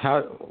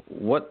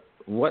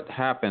 What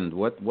happened?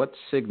 What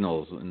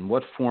signals, in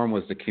what form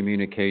was the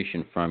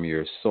communication from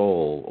your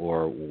soul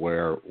or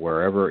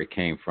wherever it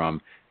came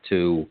from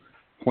to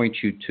point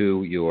you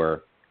to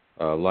your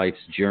life's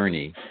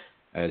journey,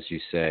 as you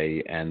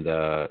say, and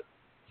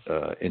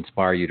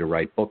inspire you to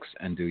write books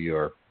and do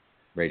your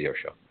radio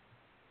show?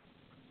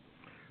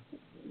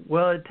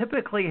 Well, it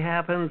typically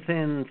happens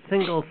in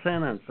single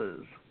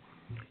sentences,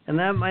 and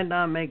that might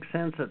not make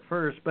sense at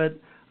first, but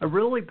a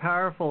really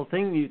powerful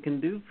thing you can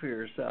do for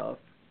yourself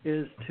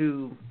is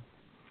to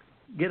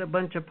get a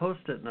bunch of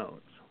Post-it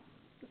notes.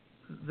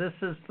 This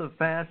is the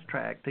fast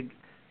track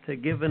to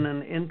giving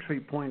an entry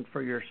point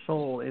for your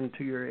soul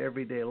into your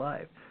everyday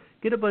life.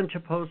 Get a bunch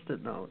of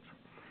Post-it notes.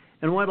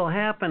 And what will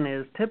happen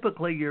is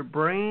typically your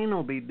brain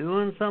will be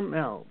doing something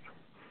else.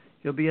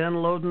 You'll be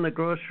unloading the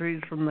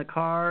groceries from the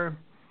car.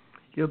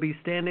 You'll be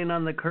standing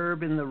on the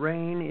curb in the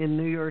rain in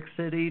New York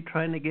City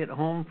trying to get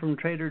home from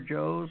Trader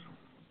Joe's.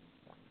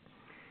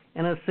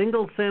 And a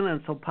single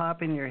sentence will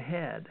pop in your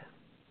head.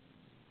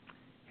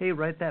 Hey,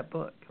 write that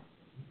book.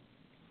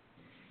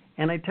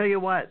 And I tell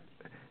you what,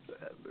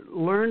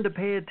 learn to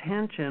pay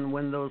attention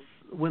when those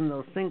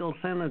single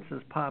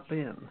sentences pop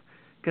in.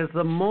 Because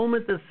the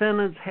moment the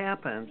sentence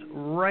happens,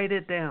 write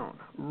it down.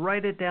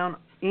 Write it down,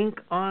 ink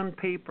on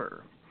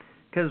paper.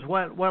 Because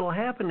what will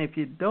happen if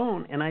you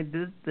don't, and I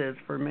did this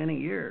for many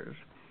years,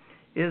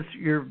 is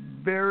your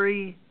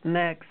very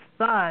next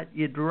thought,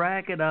 you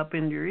drag it up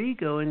into your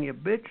ego and you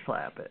bitch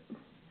slap it.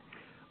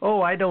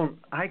 Oh, I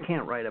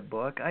can't write a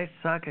book. I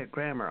suck at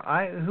grammar.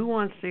 Who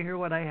wants to hear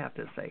what I have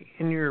to say?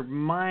 And your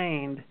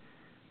mind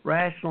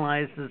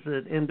rationalizes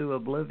it into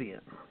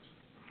oblivion.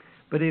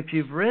 But if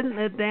you've written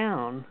it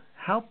down,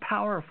 how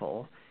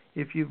powerful,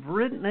 if you've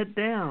written it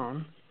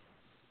down,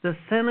 the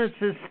sentence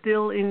is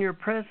still in your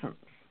presence.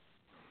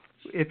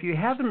 If you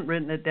haven't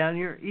written it down,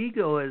 your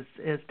ego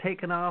has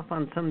taken off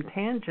on some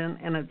tangent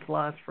and it's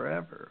lost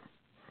forever.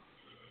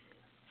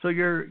 So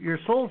your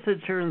soul sits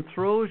here and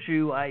throws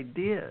you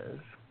ideas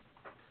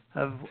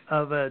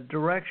of a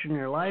direction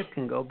your life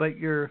can go, but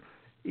your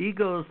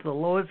ego is the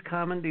lowest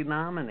common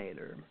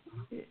denominator.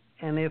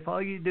 And if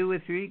all you do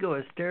with your ego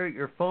is stare at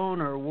your phone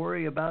or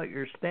worry about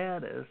your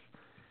status,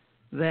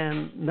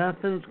 then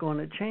nothing's going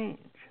to change.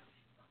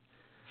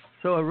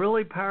 So a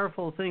really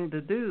powerful thing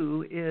to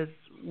do is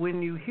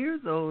when you hear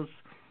those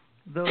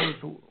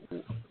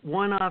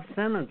one-off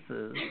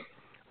sentences,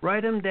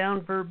 write them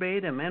down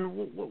verbatim. And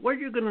what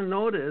you're going to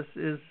notice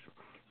is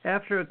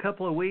after a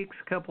couple of weeks,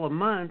 couple of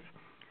months,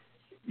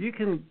 you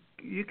can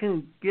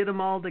get them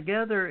all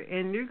together,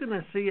 and you're going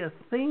to see a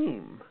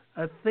theme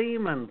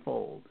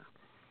unfold.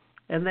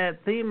 And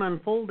that theme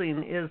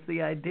unfolding is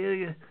the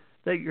idea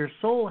that your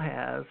soul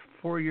has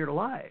for your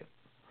life.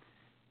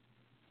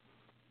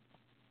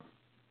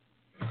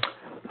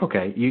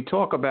 Okay, you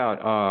talk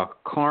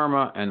about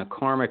karma and a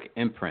karmic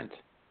imprint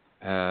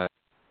on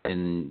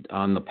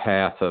the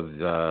path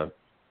of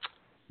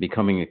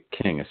becoming a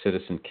king, a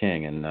citizen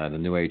king in the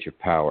new age of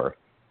power.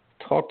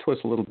 Talk to us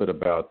a little bit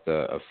about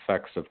the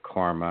effects of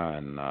karma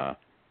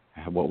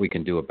and what we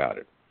can do about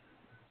it.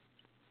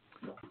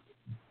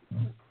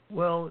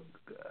 Well,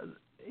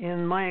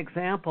 in my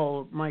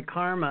example, my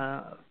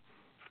karma,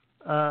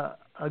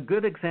 a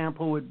good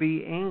example would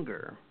be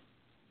anger.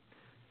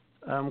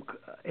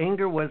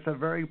 Anger was a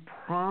very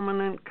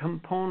prominent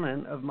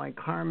component of my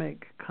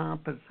karmic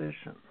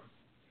composition.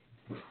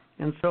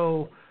 And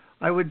so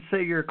I would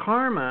say your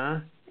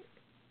karma,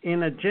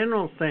 in a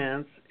general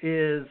sense,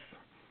 is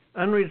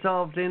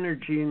unresolved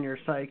energy in your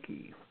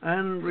psyche,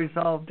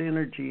 unresolved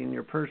energy in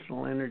your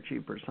personal energy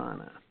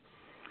persona.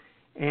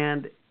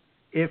 And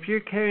if you're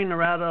carrying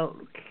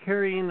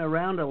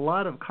around a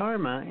lot of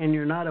karma and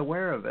you're not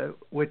aware of it,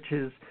 which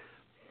is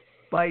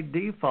by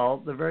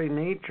default the very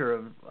nature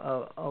of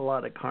a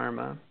lot of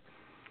karma,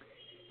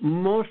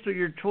 most of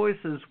your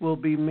choices will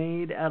be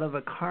made out of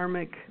a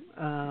karmic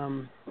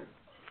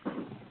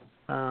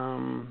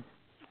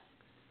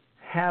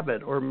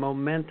habit or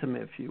momentum,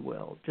 if you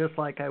will, just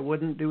like I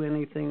wouldn't do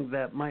anything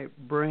that might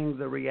bring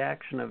the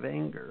reaction of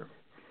anger.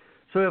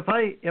 So if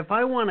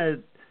I want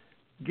to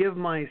give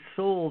my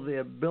soul the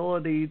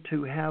ability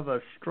to have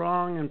a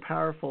strong and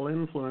powerful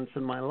influence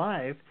in my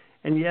life,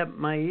 and yet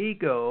my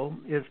ego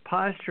is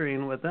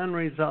posturing with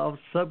unresolved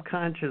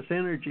subconscious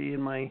energy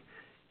in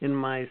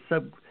my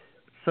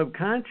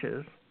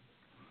subconscious,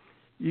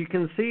 you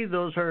can see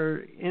those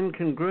are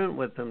incongruent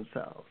with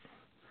themselves.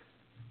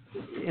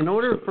 In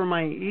order for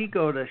my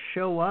ego to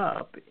show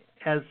up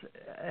as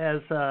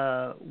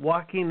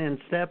walking in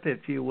step,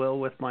 if you will,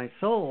 with my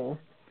soul,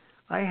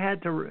 I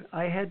had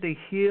to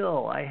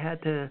heal. I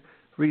had to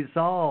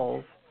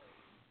resolve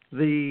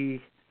the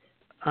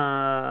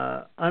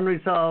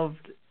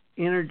unresolved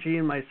energy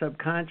in my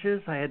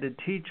subconscious. I had to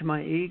teach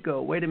my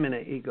ego, wait a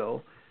minute,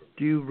 ego,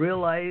 do you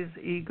realize,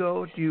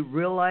 ego, do you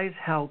realize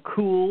how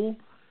cool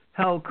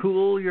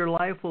your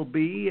life will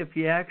be if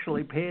you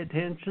actually pay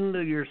attention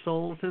to your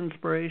soul's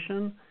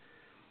inspiration?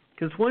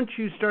 Because once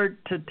you start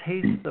to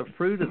taste the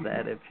fruit of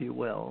that, if you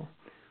will,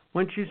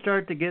 once you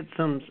start to get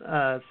some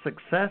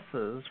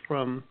successes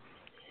from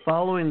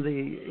following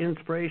the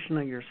inspiration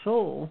of your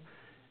soul,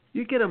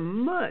 you get a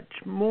much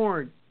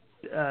more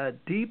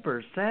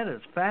deeper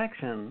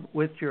satisfaction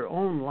with your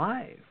own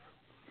life.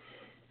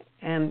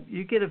 And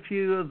you get a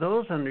few of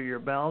those under your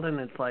belt, and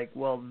it's like,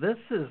 well, this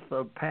is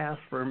the path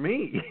for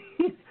me.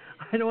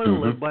 I don't want to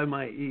live by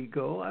my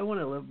ego. I want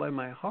to live by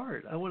my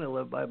heart. I want to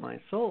live by my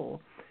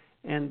soul.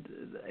 And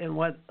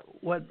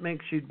what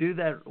makes you do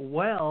that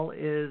well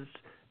is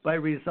by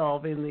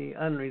resolving the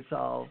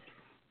unresolved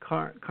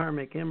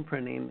karmic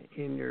imprinting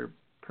in your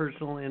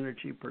personal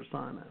energy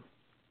persona.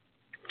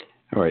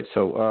 All right.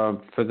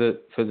 So for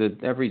the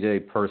everyday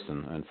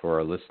person, and for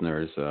our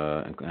listeners,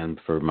 and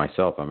for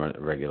myself, I'm a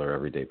regular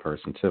everyday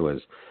person too,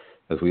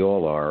 as we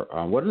all are.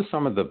 What are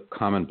some of the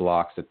common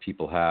blocks that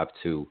people have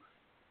to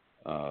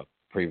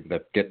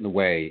that get in the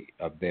way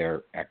of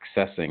their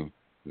accessing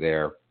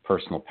their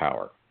personal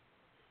power?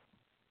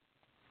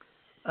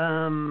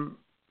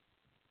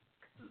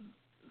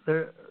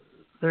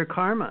 Their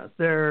karma.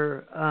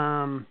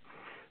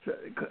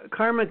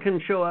 Karma can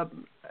show up.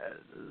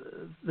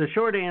 The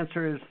short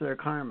answer is their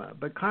karma,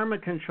 but karma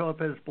can show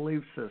up as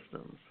belief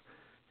systems.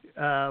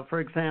 For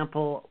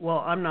example, well,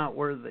 I'm not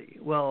worthy.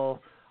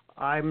 Well,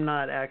 I'm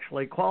not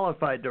actually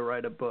qualified to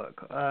write a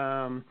book.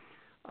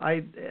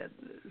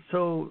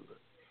 So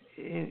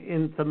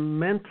in the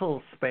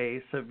mental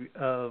space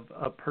of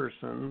a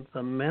person,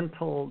 the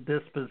mental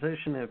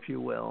disposition, if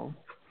you will,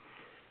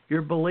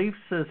 your belief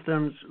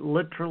systems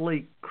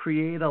literally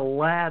create a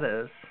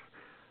lattice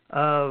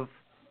of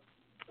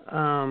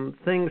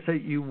things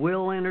that you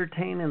will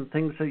entertain and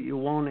things that you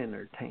won't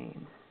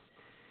entertain.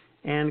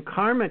 And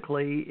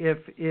karmically, if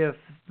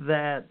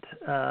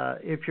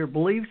your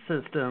belief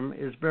system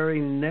is very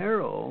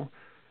narrow,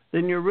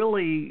 then you're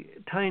really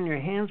tying your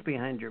hands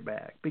behind your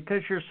back,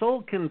 because your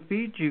soul can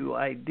feed you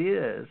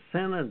ideas,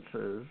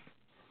 sentences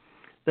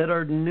that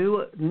are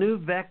new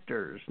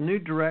vectors, new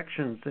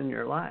directions in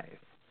your life.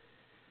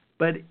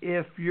 But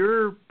if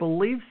your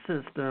belief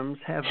systems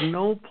have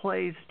no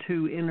place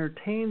to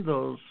entertain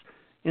those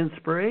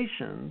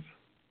inspirations,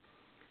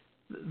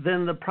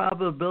 then the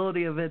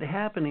probability of it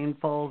happening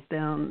falls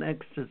down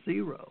next to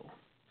zero.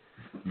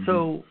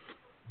 So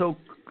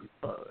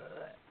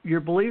your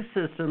belief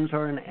systems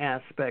are an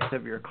aspect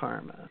of your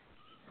karma.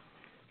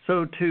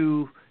 So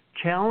to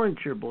challenge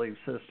your belief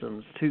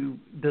systems, to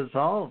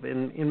dissolve,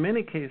 in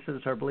many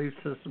cases our belief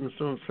systems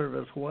don't serve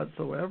us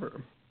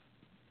whatsoever.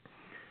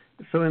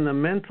 So in the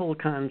mental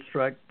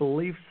construct,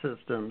 belief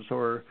systems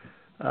or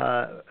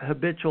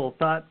habitual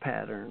thought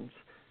patterns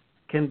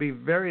can be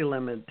very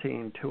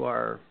limiting to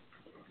our...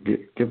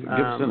 Give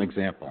us an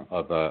example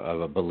of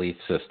a belief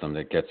system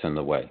that gets in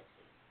the way.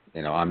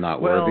 I'm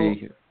not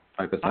worthy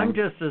type of thing. I'm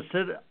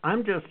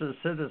just a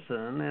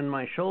citizen, and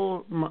my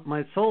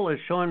soul is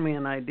showing me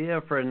an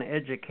idea for an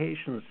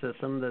education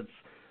system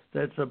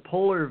that's a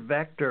polar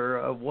vector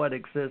of what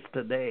exists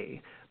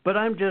today. But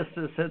I'm just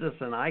a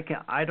citizen.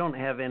 I don't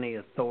have any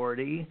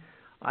authority.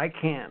 I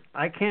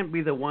can't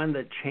be the one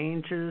that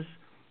changes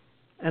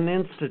an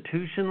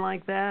institution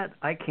like that.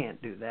 I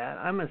can't do that.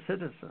 I'm a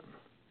citizen.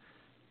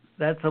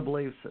 That's a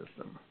belief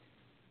system.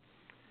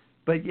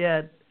 But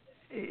yet,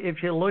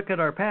 if you look at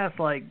our past,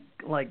 like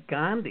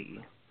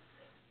Gandhi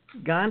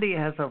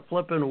has a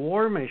flippin'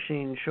 war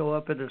machine show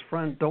up at his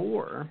front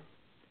door,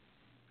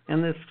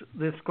 and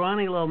this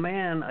scrawny little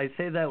man, I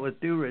say that with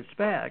due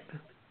respect,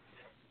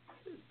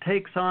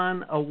 takes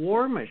on a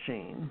war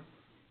machine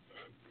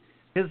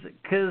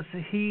because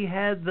he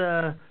had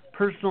the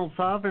personal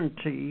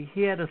sovereignty.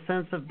 He had a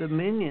sense of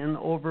dominion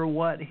over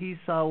what he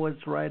saw was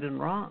right and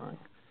wrong.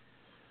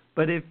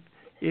 But if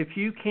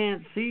you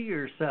can't see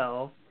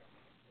yourself,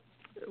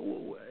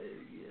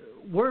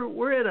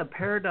 we're at a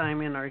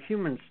paradigm in our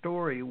human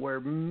story where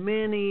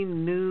many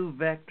new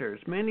vectors,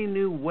 many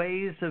new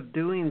ways of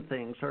doing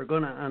things are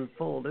going to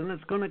unfold, and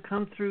it's going to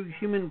come through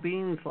human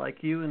beings like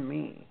you and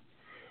me.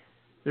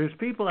 There's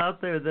people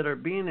out there that are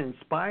being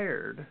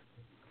inspired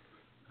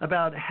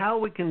about how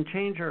we can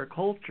change our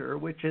culture,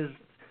 which is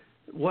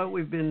what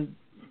we've been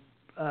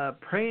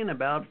praying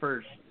about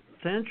for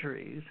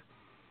centuries.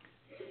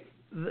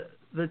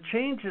 The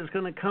change is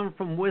going to come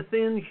from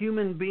within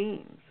human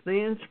beings. The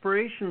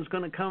inspiration is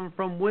going to come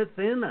from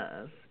within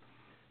us.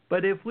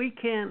 But if we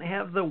can't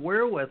have the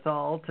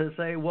wherewithal to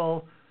say,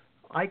 well,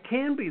 I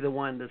can be the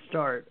one to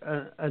start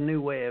a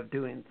new way of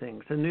doing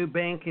things, a new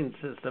banking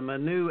system, a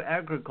new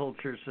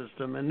agriculture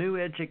system, a new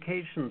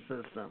education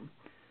system.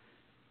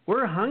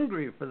 We're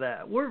hungry for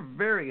that. We're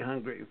very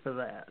hungry for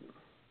that.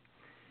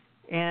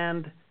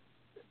 And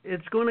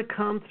it's going to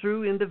come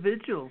through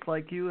individuals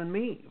like you and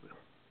me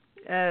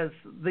as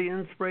the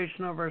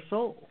inspiration of our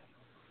soul.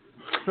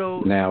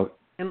 So now,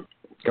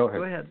 go ahead.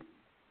 Go ahead.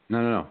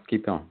 No.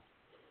 Keep going.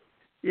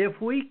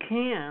 If we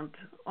can't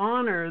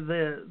honor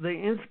the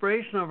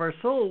inspiration of our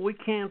soul, we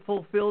can't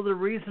fulfill the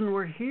reason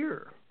we're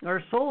here.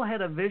 Our soul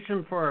had a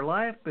vision for our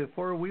life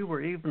before we were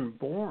even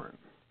born.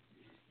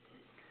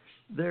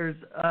 There's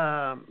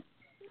a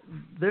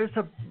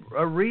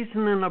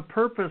reason and a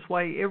purpose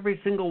why every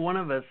single one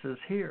of us is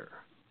here.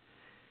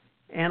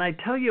 And I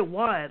tell you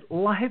what,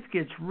 life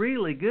gets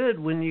really good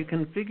when you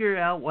can figure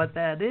out what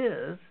that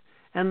is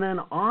and then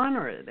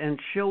honor it and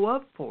show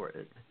up for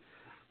it.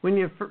 When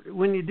you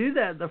do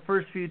that the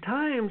first few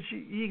times,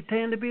 you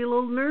tend to be a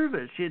little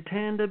nervous. You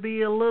tend to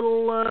be a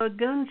little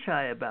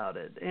gun-shy about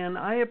it. And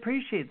I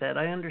appreciate that.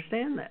 I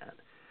understand that.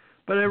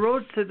 But I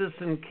wrote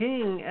Citizen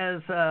King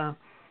as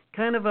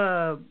kind of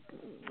a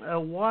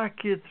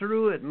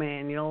walk-you-through-it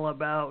manual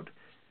about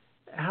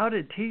how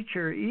to teach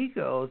your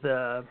ego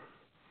the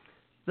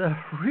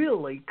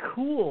really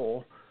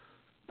cool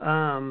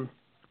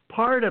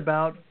part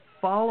about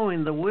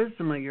following the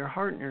wisdom of your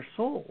heart and your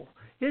soul.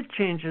 It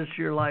changes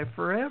your life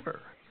forever.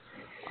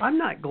 I'm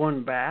not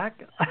going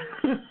back.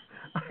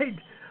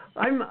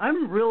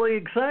 I'm really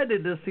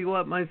excited to see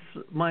what my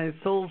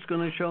soul's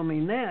going to show me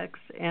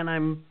next, and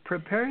I'm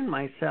preparing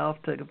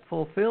myself to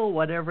fulfill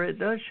whatever it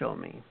does show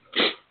me.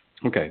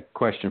 Okay,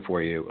 question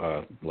for you,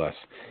 Les.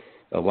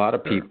 A lot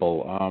of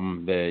people,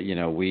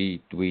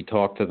 we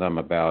talk to them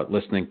about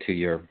listening to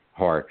your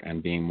heart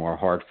and being more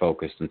heart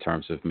focused in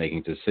terms of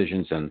making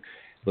decisions and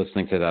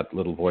listening to that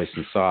little voice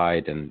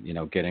inside and,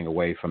 getting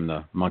away from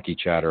the monkey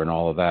chatter and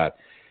all of that.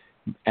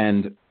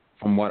 And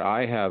from what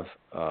I have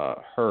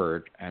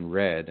heard and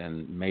read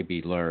and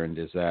maybe learned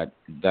is that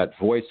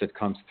voice that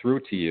comes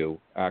through to you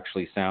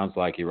actually sounds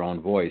like your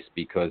own voice,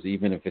 because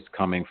even if it's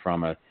coming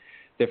from a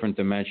different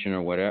dimension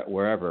or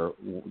wherever,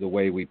 the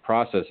way we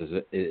process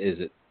it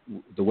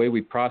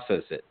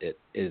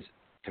is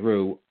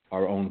through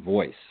our own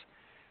voice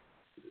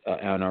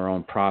and our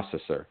own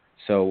processor.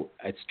 So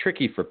it's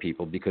tricky for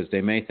people because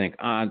they may think,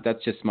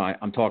 that's just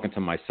I'm talking to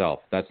myself.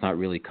 That's not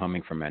really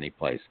coming from any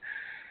place.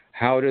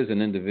 How does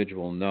an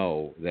individual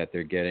know that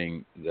they're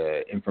getting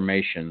the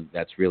information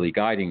that's really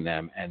guiding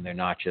them and they're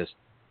not just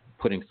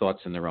putting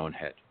thoughts in their own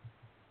head?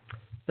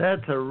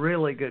 That's a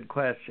really good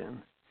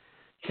question,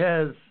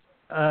 because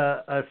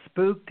a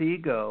spooked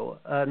ego,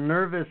 a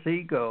nervous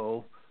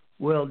ego,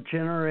 will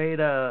generate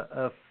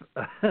a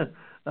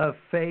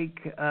fake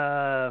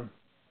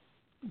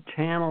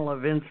channel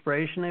of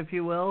inspiration, if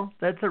you will.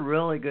 That's a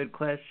really good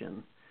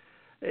question.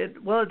 It's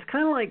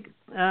kind of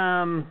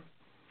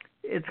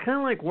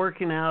like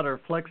working out or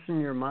flexing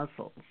your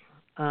muscles.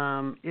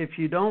 If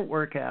you don't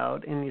work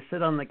out and you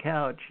sit on the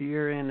couch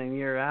year in and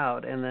year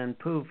out, and then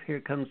poof, here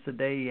comes the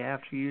day you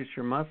have to use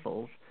your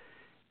muscles,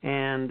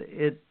 and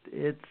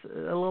it's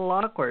a little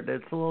awkward.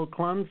 It's a little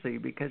clumsy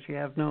because you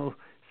have no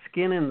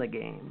skin in the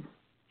game.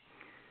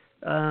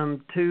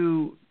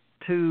 To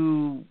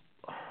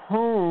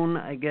hone,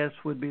 I guess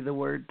would be the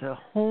word, to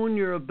hone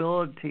your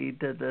ability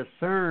to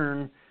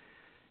discern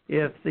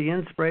if the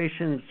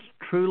inspiration's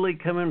truly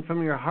coming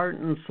from your heart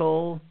and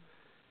soul,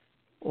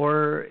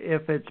 or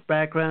if it's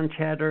background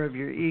chatter of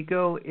your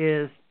ego,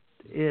 is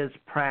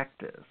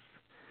practice.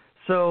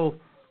 So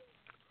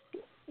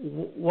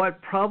what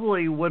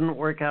probably wouldn't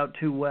work out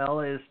too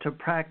well is to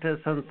practice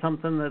on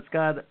something that's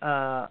got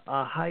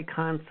a high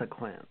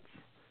consequence.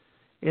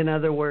 In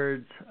other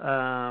words,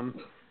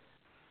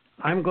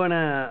 I'm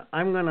gonna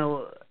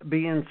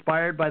be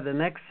inspired by the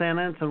next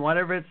sentence, and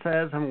whatever it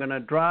says, I'm gonna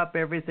drop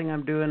everything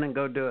I'm doing and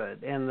go do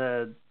it. And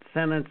the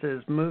sentence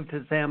is move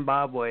to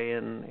Zimbabwe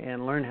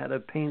and learn how to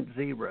paint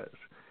zebras.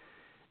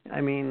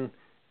 I mean,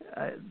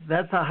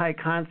 that's a high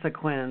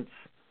consequence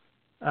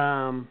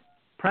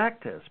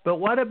practice. But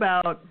what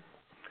about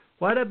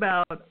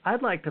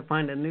I'd like to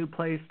find a new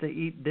place to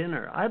eat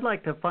dinner. I'd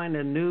like to find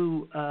a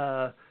new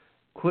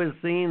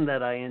cuisine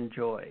that I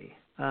enjoy.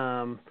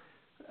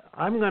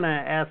 I'm going to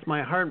ask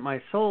my heart and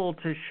my soul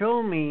to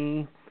show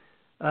me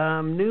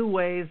new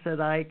ways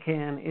that I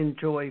can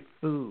enjoy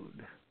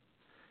food.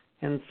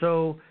 And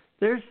so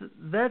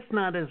that's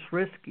not as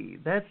risky.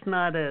 That's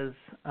not as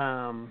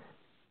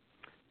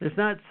there's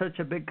not such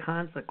a big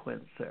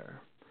consequence there.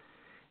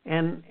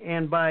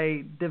 And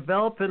by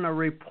developing a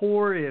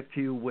rapport, if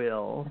you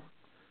will,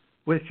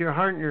 with your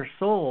heart and your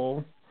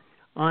soul,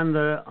 on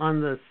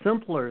the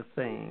simpler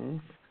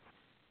things,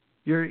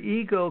 your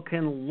ego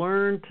can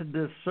learn to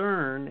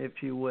discern, if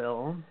you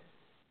will,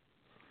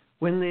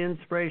 when the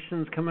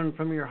inspiration's coming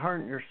from your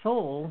heart and your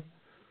soul,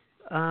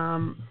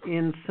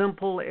 in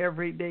simple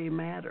everyday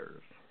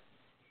matters.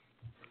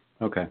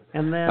 Okay.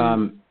 And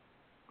then,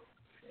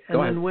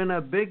 then when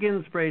a big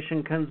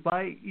inspiration comes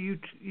by, you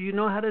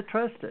know how to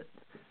trust it.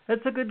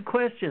 That's a good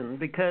question,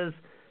 because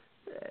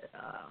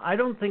I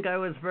don't think I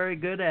was very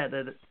good at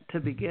it to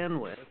begin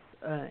with.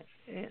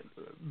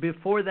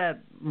 Before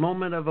that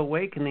moment of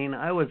awakening,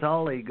 I was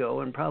all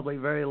ego and probably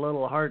very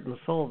little heart and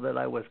soul that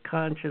I was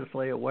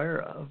consciously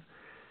aware of.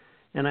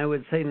 And I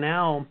would say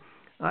now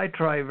I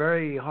try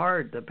very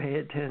hard to pay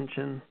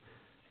attention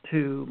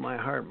to my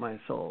heart, my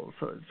soul.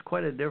 So it's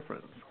quite a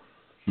difference.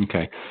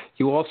 Okay.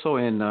 You also,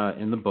 in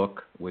the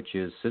book, which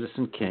is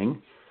Citizen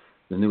King,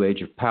 The New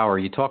Age of Power,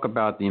 you talk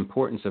about the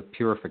importance of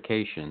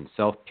purification,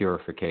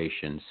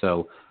 self-purification.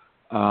 So,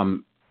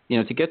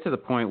 to get to the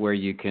point where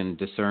you can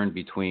discern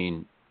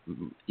between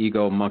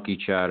ego, monkey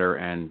chatter,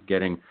 and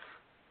getting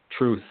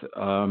truth,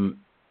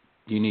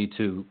 you need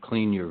to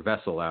clean your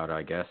vessel out,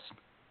 I guess.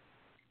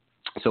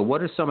 So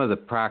what are some of the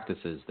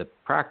practices, the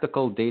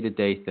practical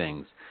day-to-day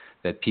things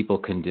that people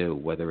can do,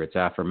 whether it's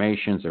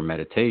affirmations or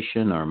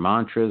meditation or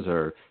mantras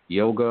or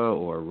yoga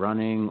or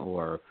running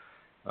or,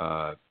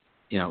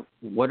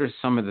 what are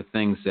some of the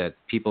things that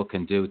people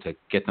can do to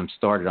get them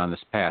started on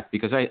this path?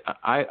 Because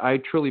I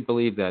truly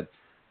believe that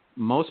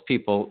most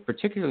people,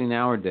 particularly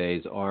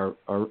nowadays, are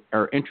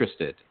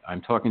interested.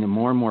 I'm talking to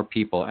more and more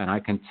people, and I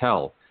can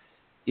tell,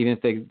 even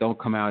if they don't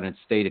come out and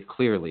state it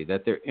clearly,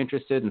 that they're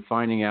interested in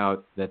finding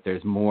out that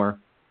there's more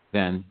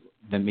than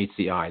meets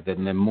the eye,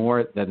 than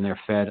more than they're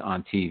fed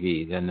on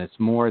TV, than it's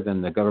more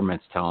than the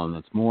government's telling them,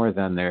 it's more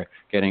than they're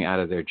getting out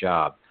of their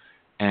job.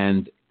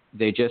 And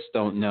they just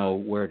don't know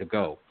where to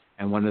go.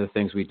 And one of the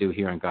things we do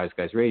here on Guys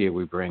Radio,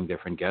 we bring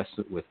different guests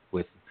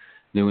with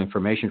new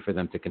information for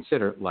them to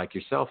consider, like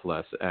yourself,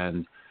 Les.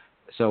 And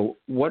so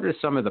what are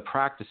some of the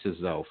practices,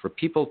 though, for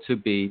people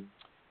to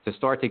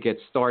start to get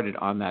started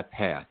on that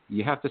path?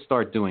 You have to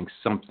start doing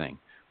something.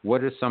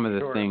 What are some of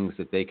the things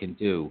that they can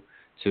do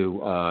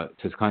to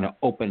kind of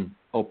open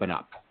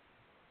up?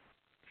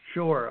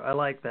 Sure, I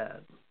like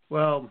that.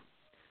 Well,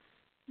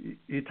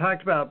 you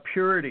talked about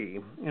purity,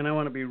 and I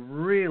want to be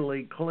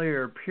really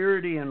clear.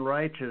 Purity and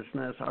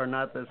righteousness are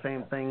not the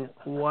same thing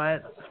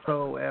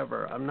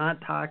whatsoever. I'm not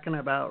talking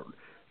about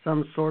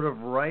some sort of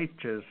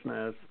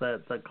righteousness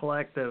that the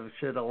collective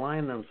should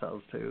align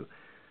themselves to.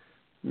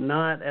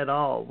 Not at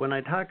all. When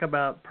I talk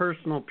about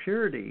personal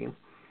purity,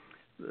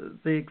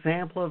 the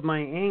example of my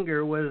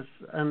anger was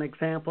an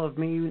example of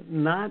me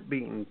not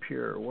being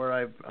pure, where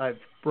I've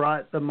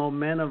brought the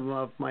momentum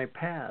of my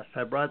past.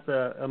 I brought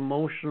the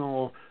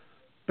emotional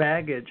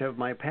baggage of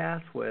my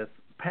past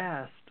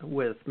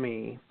with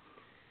me,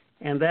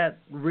 and that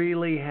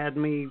really had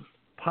me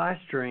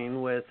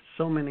posturing with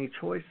so many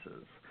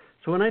choices.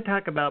 So when I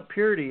talk about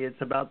purity,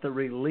 it's about the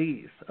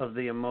release of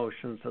the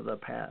emotions of the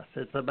past.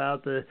 It's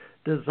about the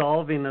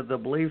dissolving of the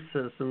belief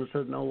systems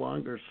that no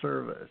longer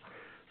serve us.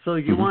 So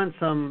you want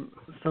some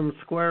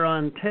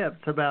square-on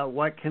tips about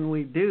what can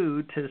we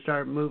do to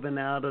start moving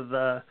out of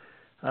the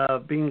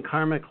being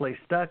karmically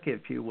stuck,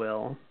 if you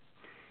will.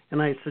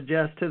 And I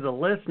suggest to the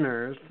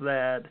listeners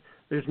that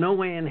there's no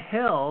way in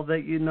hell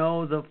that you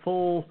know the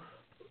full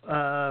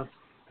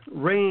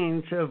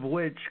range of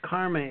which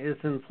karma is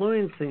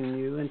influencing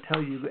you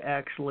until you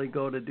actually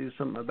go to do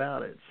something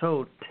about it.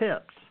 So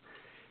tips.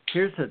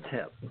 Here's a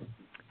tip.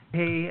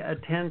 Pay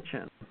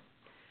attention.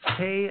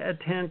 Pay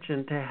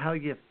attention to how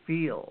you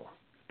feel.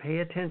 Pay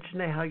attention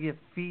to how you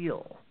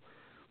feel.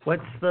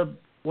 What's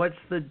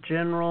the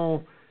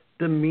general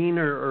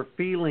demeanor or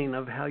feeling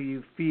of how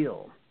you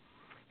feel?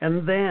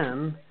 And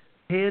then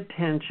pay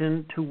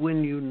attention to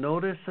when you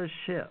notice a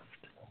shift.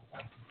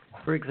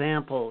 For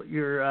example,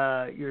 you're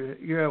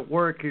at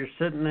work, you're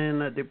sitting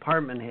in a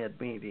department head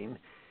meeting,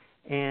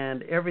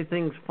 and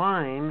everything's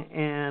fine,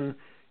 and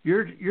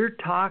you're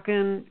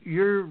talking,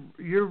 you're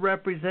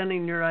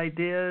representing your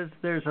ideas.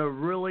 There's a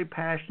really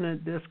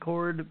passionate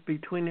discord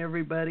between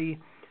everybody.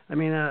 I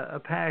mean, a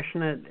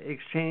passionate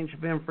exchange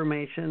of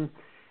information,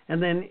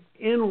 and then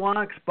in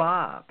walks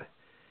Bob,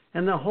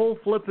 and the whole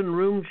flipping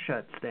room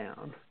shuts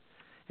down,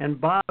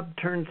 and Bob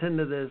turns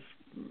into this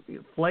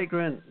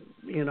flagrant,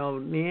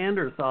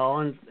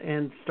 Neanderthal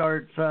and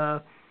starts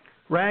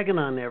ragging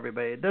on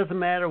everybody. It doesn't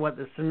matter what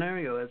the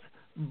scenario is,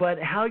 but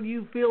how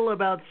you feel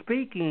about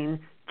speaking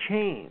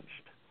changed.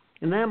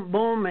 In that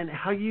moment,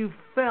 how you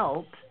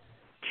felt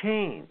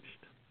changed.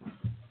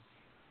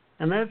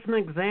 And that's an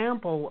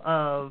example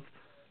of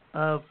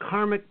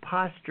karmic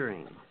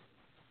posturing.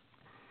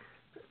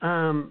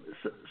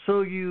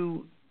 So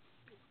you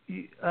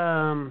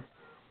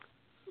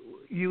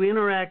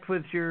interact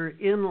with your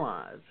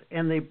in-laws,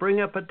 and they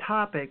bring up a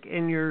topic,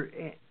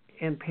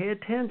 and pay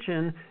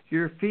attention,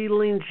 your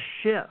feelings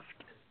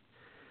shift.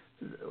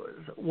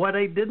 What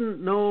I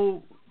didn't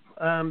know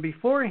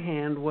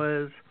beforehand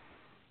was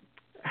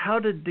how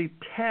to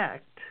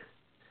detect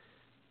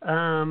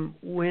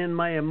when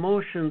my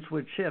emotions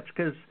would shift,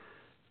 because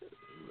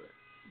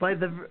by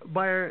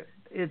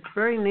its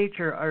very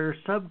nature, our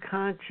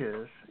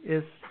subconscious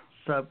is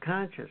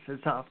subconscious.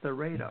 It's off the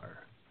radar.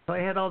 So I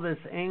had all this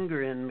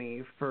anger in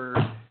me for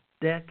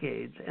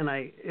decades, and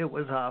it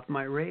was off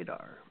my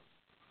radar.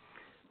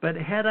 But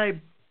had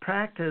I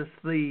practiced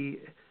the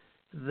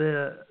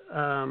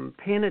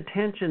paying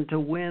attention to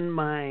when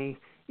my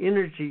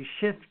energy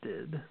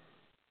shifted,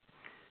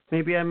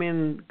 maybe I'm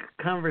in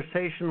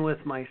conversation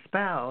with my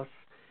spouse,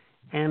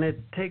 and it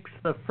takes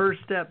the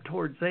first step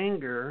towards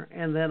anger,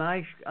 and then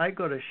I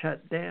go to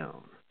shut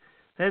down.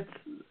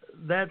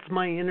 That's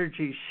my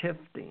energy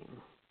shifting.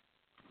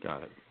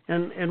 Got it.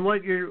 And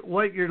what you're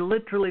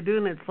literally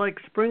doing, it's like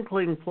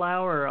sprinkling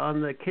flour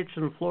on the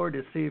kitchen floor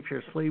to see if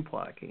you're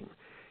sleepwalking.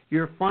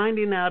 You're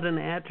finding out an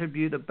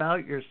attribute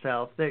about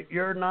yourself that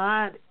you're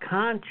not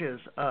conscious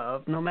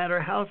of, no matter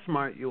how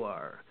smart you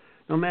are,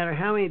 no matter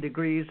how many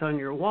degrees on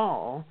your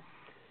wall.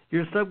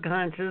 Your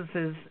subconscious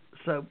is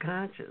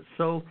subconscious.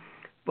 So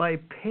by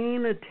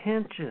paying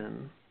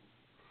attention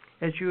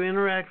as you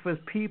interact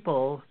with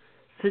people,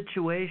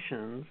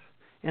 situations,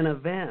 and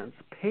events,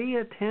 pay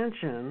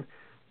attention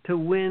to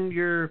when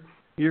your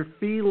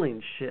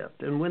feelings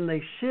shift. And when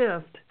they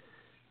shift,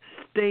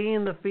 stay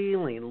in the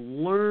feeling.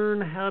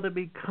 Learn how to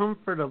be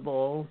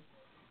comfortable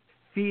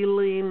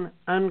feeling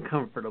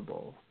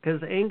uncomfortable.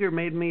 Because anger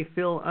made me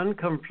feel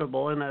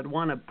uncomfortable, and I'd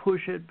want to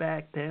push it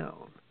back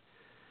down.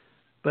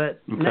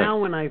 But now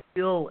when I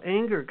feel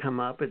anger come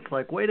up, it's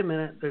like, wait a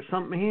minute, there's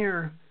something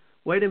here.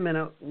 Wait a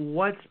minute,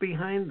 what's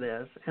behind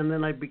this? And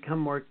then I become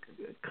more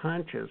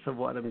conscious of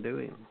what I'm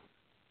doing.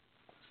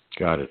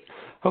 Got it.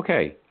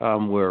 Okay,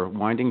 we're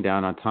winding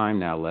down on time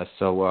now, Les.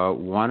 So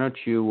why don't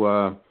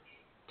you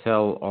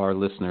tell our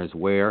listeners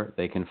where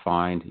they can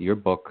find your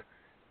book,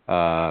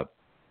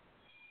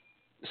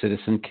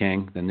 Citizen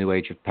King, The New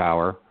Age of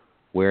Power,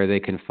 where they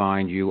can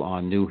find you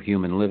on New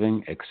Human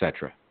Living,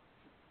 etc.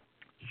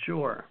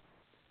 Sure.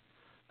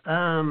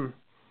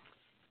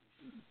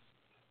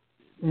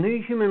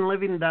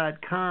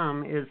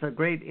 NewHumanLiving.com is a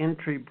great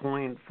entry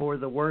point for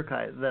the work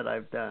that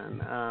I've done.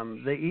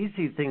 The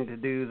easy thing to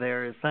do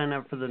there is sign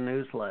up for the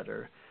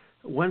newsletter.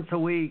 Once a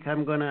week,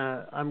 I'm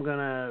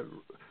gonna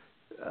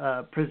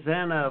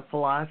present a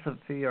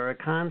philosophy or a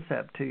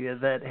concept to you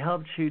that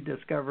helps you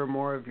discover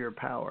more of your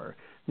power.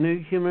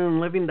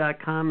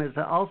 NewHumanLiving.com is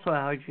also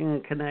how you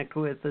can connect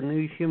with the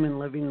New Human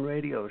Living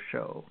radio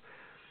show.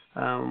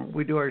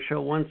 We do our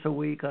show once a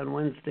week on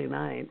Wednesday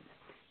night,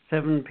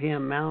 7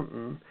 p.m.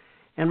 Mountain.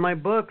 And my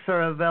books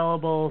are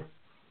available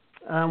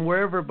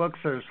wherever books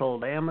are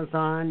sold.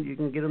 Amazon, you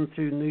can get them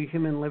through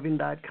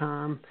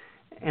NewHumanLiving.com.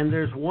 And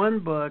there's one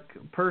book,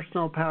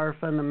 Personal Power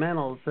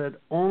Fundamentals, that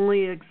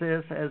only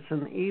exists as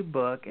an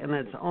ebook, and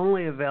it's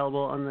only available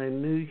on the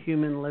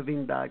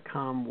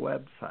NewHumanLiving.com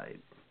website.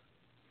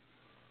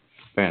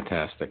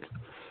 Fantastic.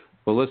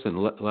 Well, listen,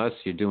 Les,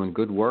 you're doing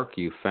good work.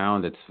 You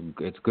found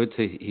it's good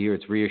to hear.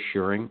 It's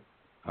reassuring,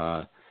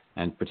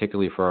 and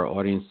particularly for our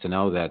audience to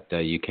know that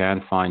you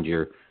can find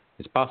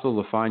it's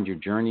possible to find your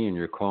journey and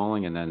your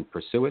calling and then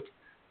pursue it,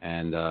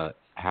 and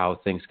how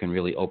things can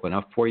really open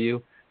up for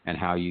you, and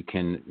how you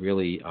can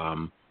really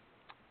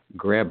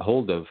grab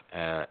hold of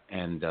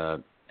and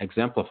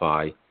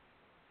exemplify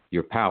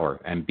your power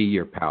and be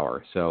your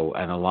power,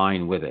 and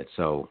align with it.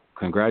 So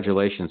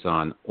congratulations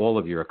on all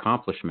of your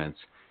accomplishments.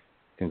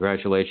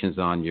 Congratulations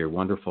on your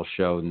wonderful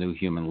show, New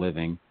Human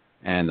Living,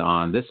 and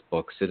on this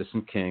book,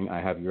 Citizen King. I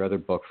have your other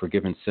book,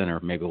 Forgiven Sinner.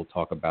 Maybe we'll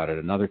talk about it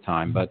another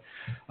time. But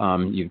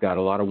you've got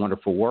a lot of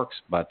wonderful works,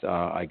 but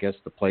I guess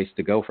the place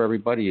to go for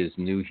everybody is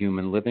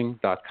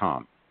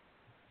newhumanliving.com.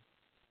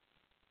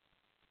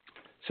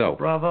 So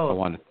bravo. I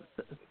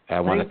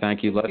want to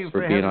thank you, Les,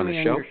 for being on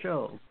the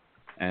show.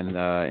 And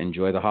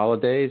enjoy the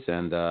holidays,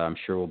 and I'm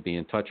sure we'll be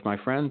in touch, my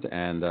friend,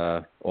 and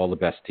all the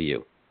best to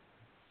you.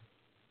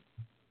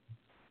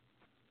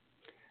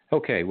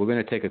 Okay, we're going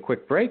to take a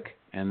quick break,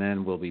 and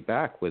then we'll be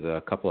back with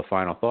a couple of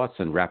final thoughts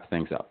and wrap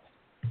things up.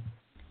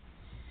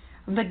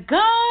 The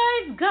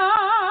Guys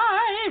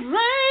Guide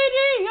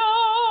Radio.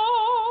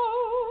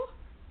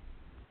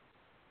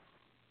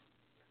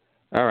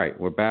 All right,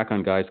 we're back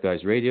on Guys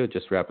Radio,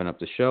 just wrapping up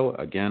the show.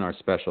 Again, our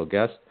special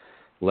guest,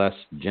 Les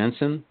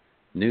Jensen,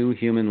 New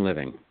Human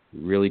Living.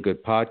 Really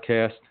good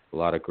podcast, a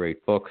lot of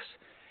great books,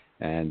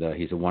 and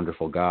he's a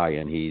wonderful guy,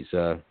 and he's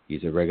a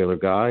regular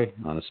guy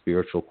on a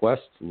spiritual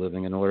quest,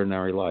 living an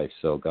ordinary life.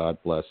 So God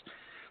bless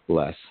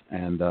Les.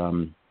 And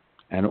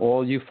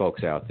all you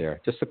folks out there,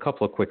 just a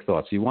couple of quick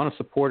thoughts. If you want to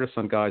support us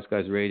on Guys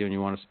Radio and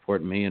you want to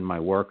support me and my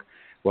work,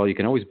 well, you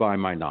can always buy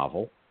my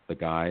novel, The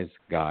Guys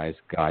Guide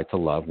to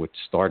Love, which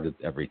started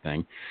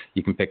everything.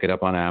 You can pick it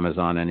up on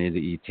Amazon, any of the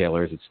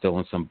e-tailers. It's still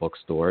in some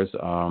bookstores.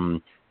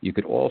 You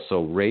could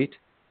also rate,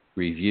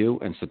 review,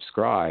 and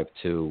subscribe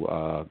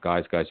to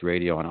Guys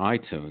Radio on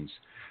iTunes.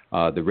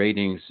 The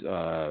ratings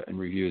and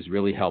reviews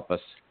really help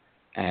us,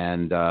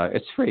 and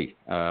it's free.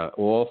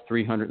 All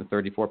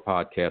 334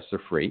 podcasts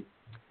are free.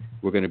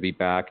 We're going to be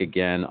back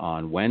again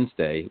on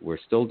Wednesday. We're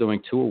still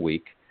doing 2 a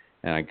week,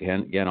 And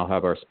again, I'll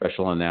have our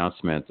special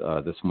announcement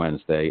this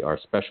Wednesday. Our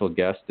special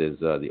guest is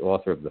the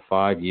author of The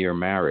 5-Year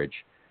Marriage,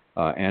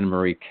 Anne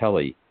Marie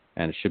Kelly,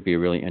 and it should be a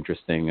really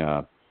interesting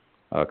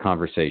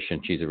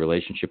conversation. She's a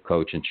relationship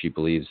coach, and she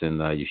believes in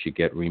you should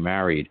get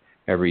remarried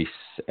every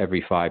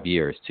 5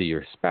 years to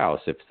your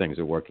spouse if things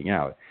are working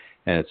out,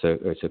 and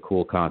it's a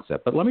cool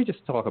concept. But let me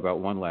just talk about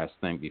one last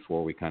thing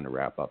before we kind of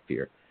wrap up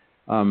here.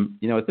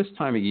 At this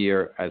time of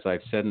year, as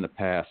I've said in the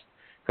past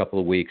couple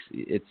of weeks,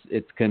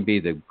 it can be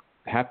the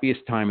happiest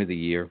time of the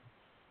year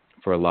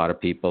for a lot of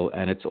people,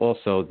 and it's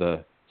also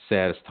the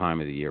saddest time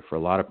of the year for a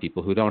lot of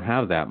people who don't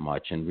have that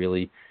much, and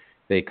really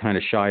they kind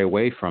of shy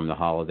away from the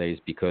holidays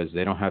because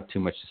they don't have too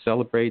much to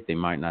celebrate. They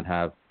might not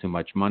have too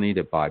much money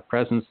to buy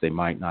presents. They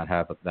might not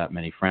have that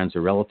many friends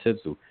or relatives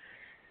who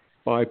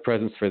buy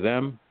presents for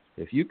them.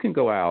 If you can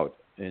go out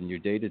in your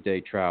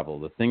day-to-day travel,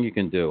 the thing you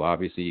can do,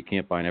 obviously you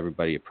can't buy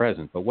everybody a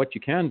present, but what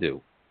you can do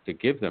to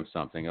give them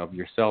something of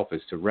yourself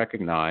is to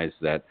recognize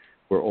that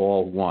we're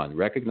all one.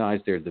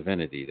 Recognize their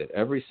divinity, that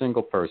every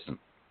single person,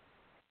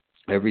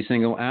 every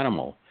single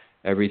animal,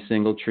 every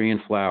single tree and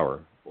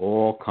flower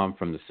all come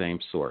from the same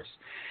source.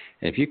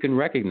 And if you can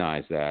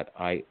recognize that,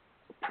 I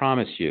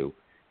promise you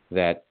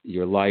that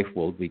your life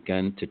will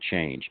begin to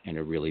change in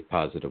a really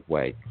positive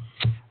way.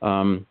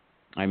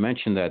 I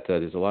mentioned that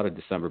there's a lot of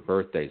December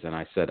birthdays, and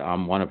I said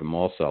I'm one of them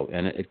also.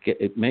 And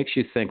it makes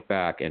you think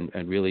back and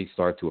really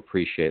start to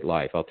appreciate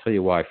life. I'll tell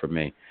you why for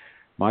me.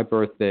 My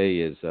birthday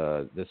is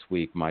this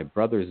week. My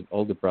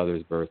older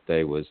brother's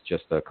birthday was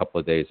just a couple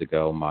of days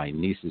ago. My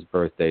niece's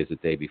birthday is the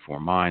day before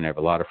mine. I have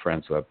a lot of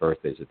friends who have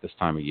birthdays at this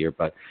time of year.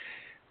 But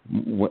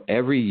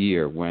every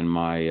year when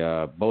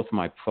both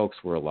my folks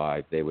were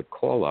alive, they would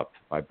call up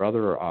my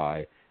brother or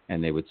I,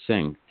 and they would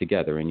sing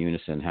together in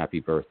unison, "Happy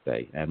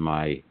Birthday." And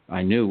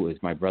I knew it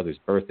was my brother's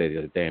birthday the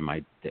other day,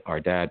 and our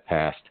dad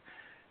passed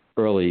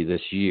early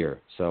this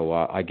year, so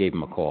I gave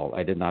him a call.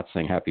 I did not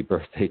sing happy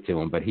birthday to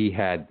him, but he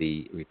had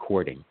the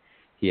recording.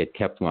 He had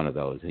kept one of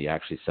those. He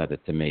actually sent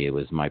it to me. It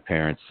was my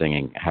parents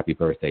singing happy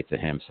birthday to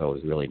him, so it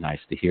was really nice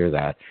to hear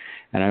that.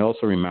 And I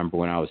also remember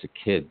when I was a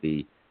kid,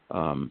 the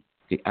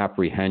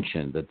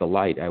apprehension, the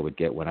delight I would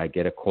get when I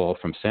get a call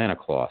from Santa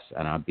Claus,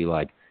 and I'd be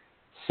like,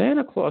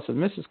 Santa Claus and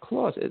Mrs.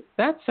 Claus,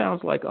 that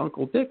sounds like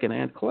Uncle Dick and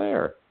Aunt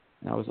Claire.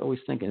 And I was always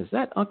thinking, is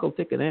that Uncle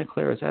Dick and Aunt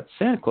Claire? Is that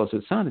Santa Claus?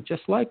 It sounded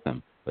just like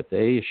them. But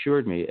they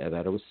assured me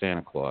that it was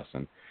Santa Claus.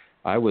 And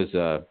I was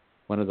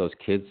one of those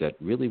kids that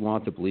really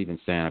wanted to believe in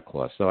Santa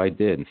Claus. So I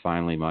did. And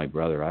finally, my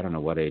brother, I don't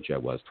know what age I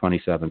was,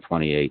 27,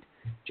 28,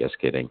 just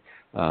kidding.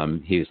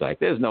 He was like,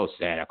 there's no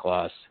Santa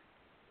Claus.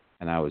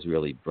 And I was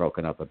really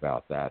broken up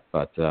about that.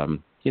 But,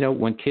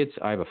 when kids,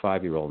 I have a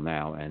 5-year-old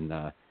now,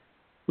 and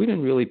we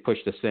didn't really push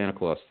the Santa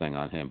Claus thing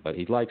on him, but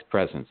he likes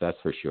presents, that's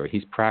for sure.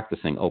 He's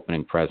practicing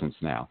opening presents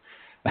now,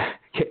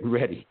 getting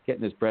ready,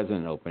 getting his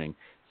present opening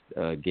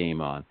game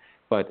on.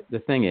 But the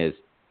thing is,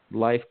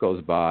 life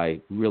goes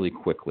by really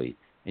quickly,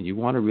 and you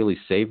want to really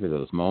savor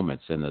those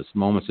moments and those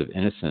moments of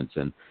innocence,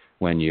 and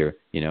when you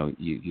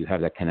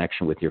have that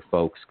connection with your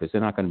folks, because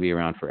they're not going to be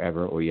around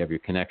forever, or you have your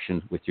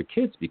connection with your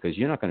kids because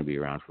you're not going to be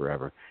around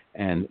forever.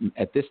 And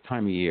at this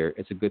time of year,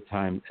 it's a good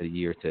time of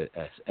year to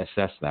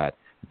assess that,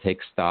 and take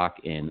stock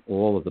in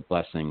all of the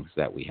blessings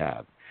that we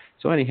have.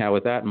 So anyhow,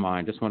 with that in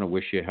mind, just want to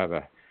wish you have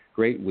a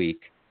great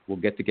week. We'll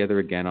get together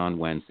again on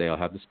Wednesday. I'll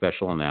have the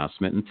special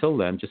announcement. Until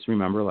then, just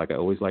remember, like I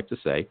always like to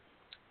say,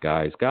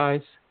 guys,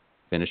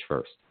 finish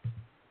first.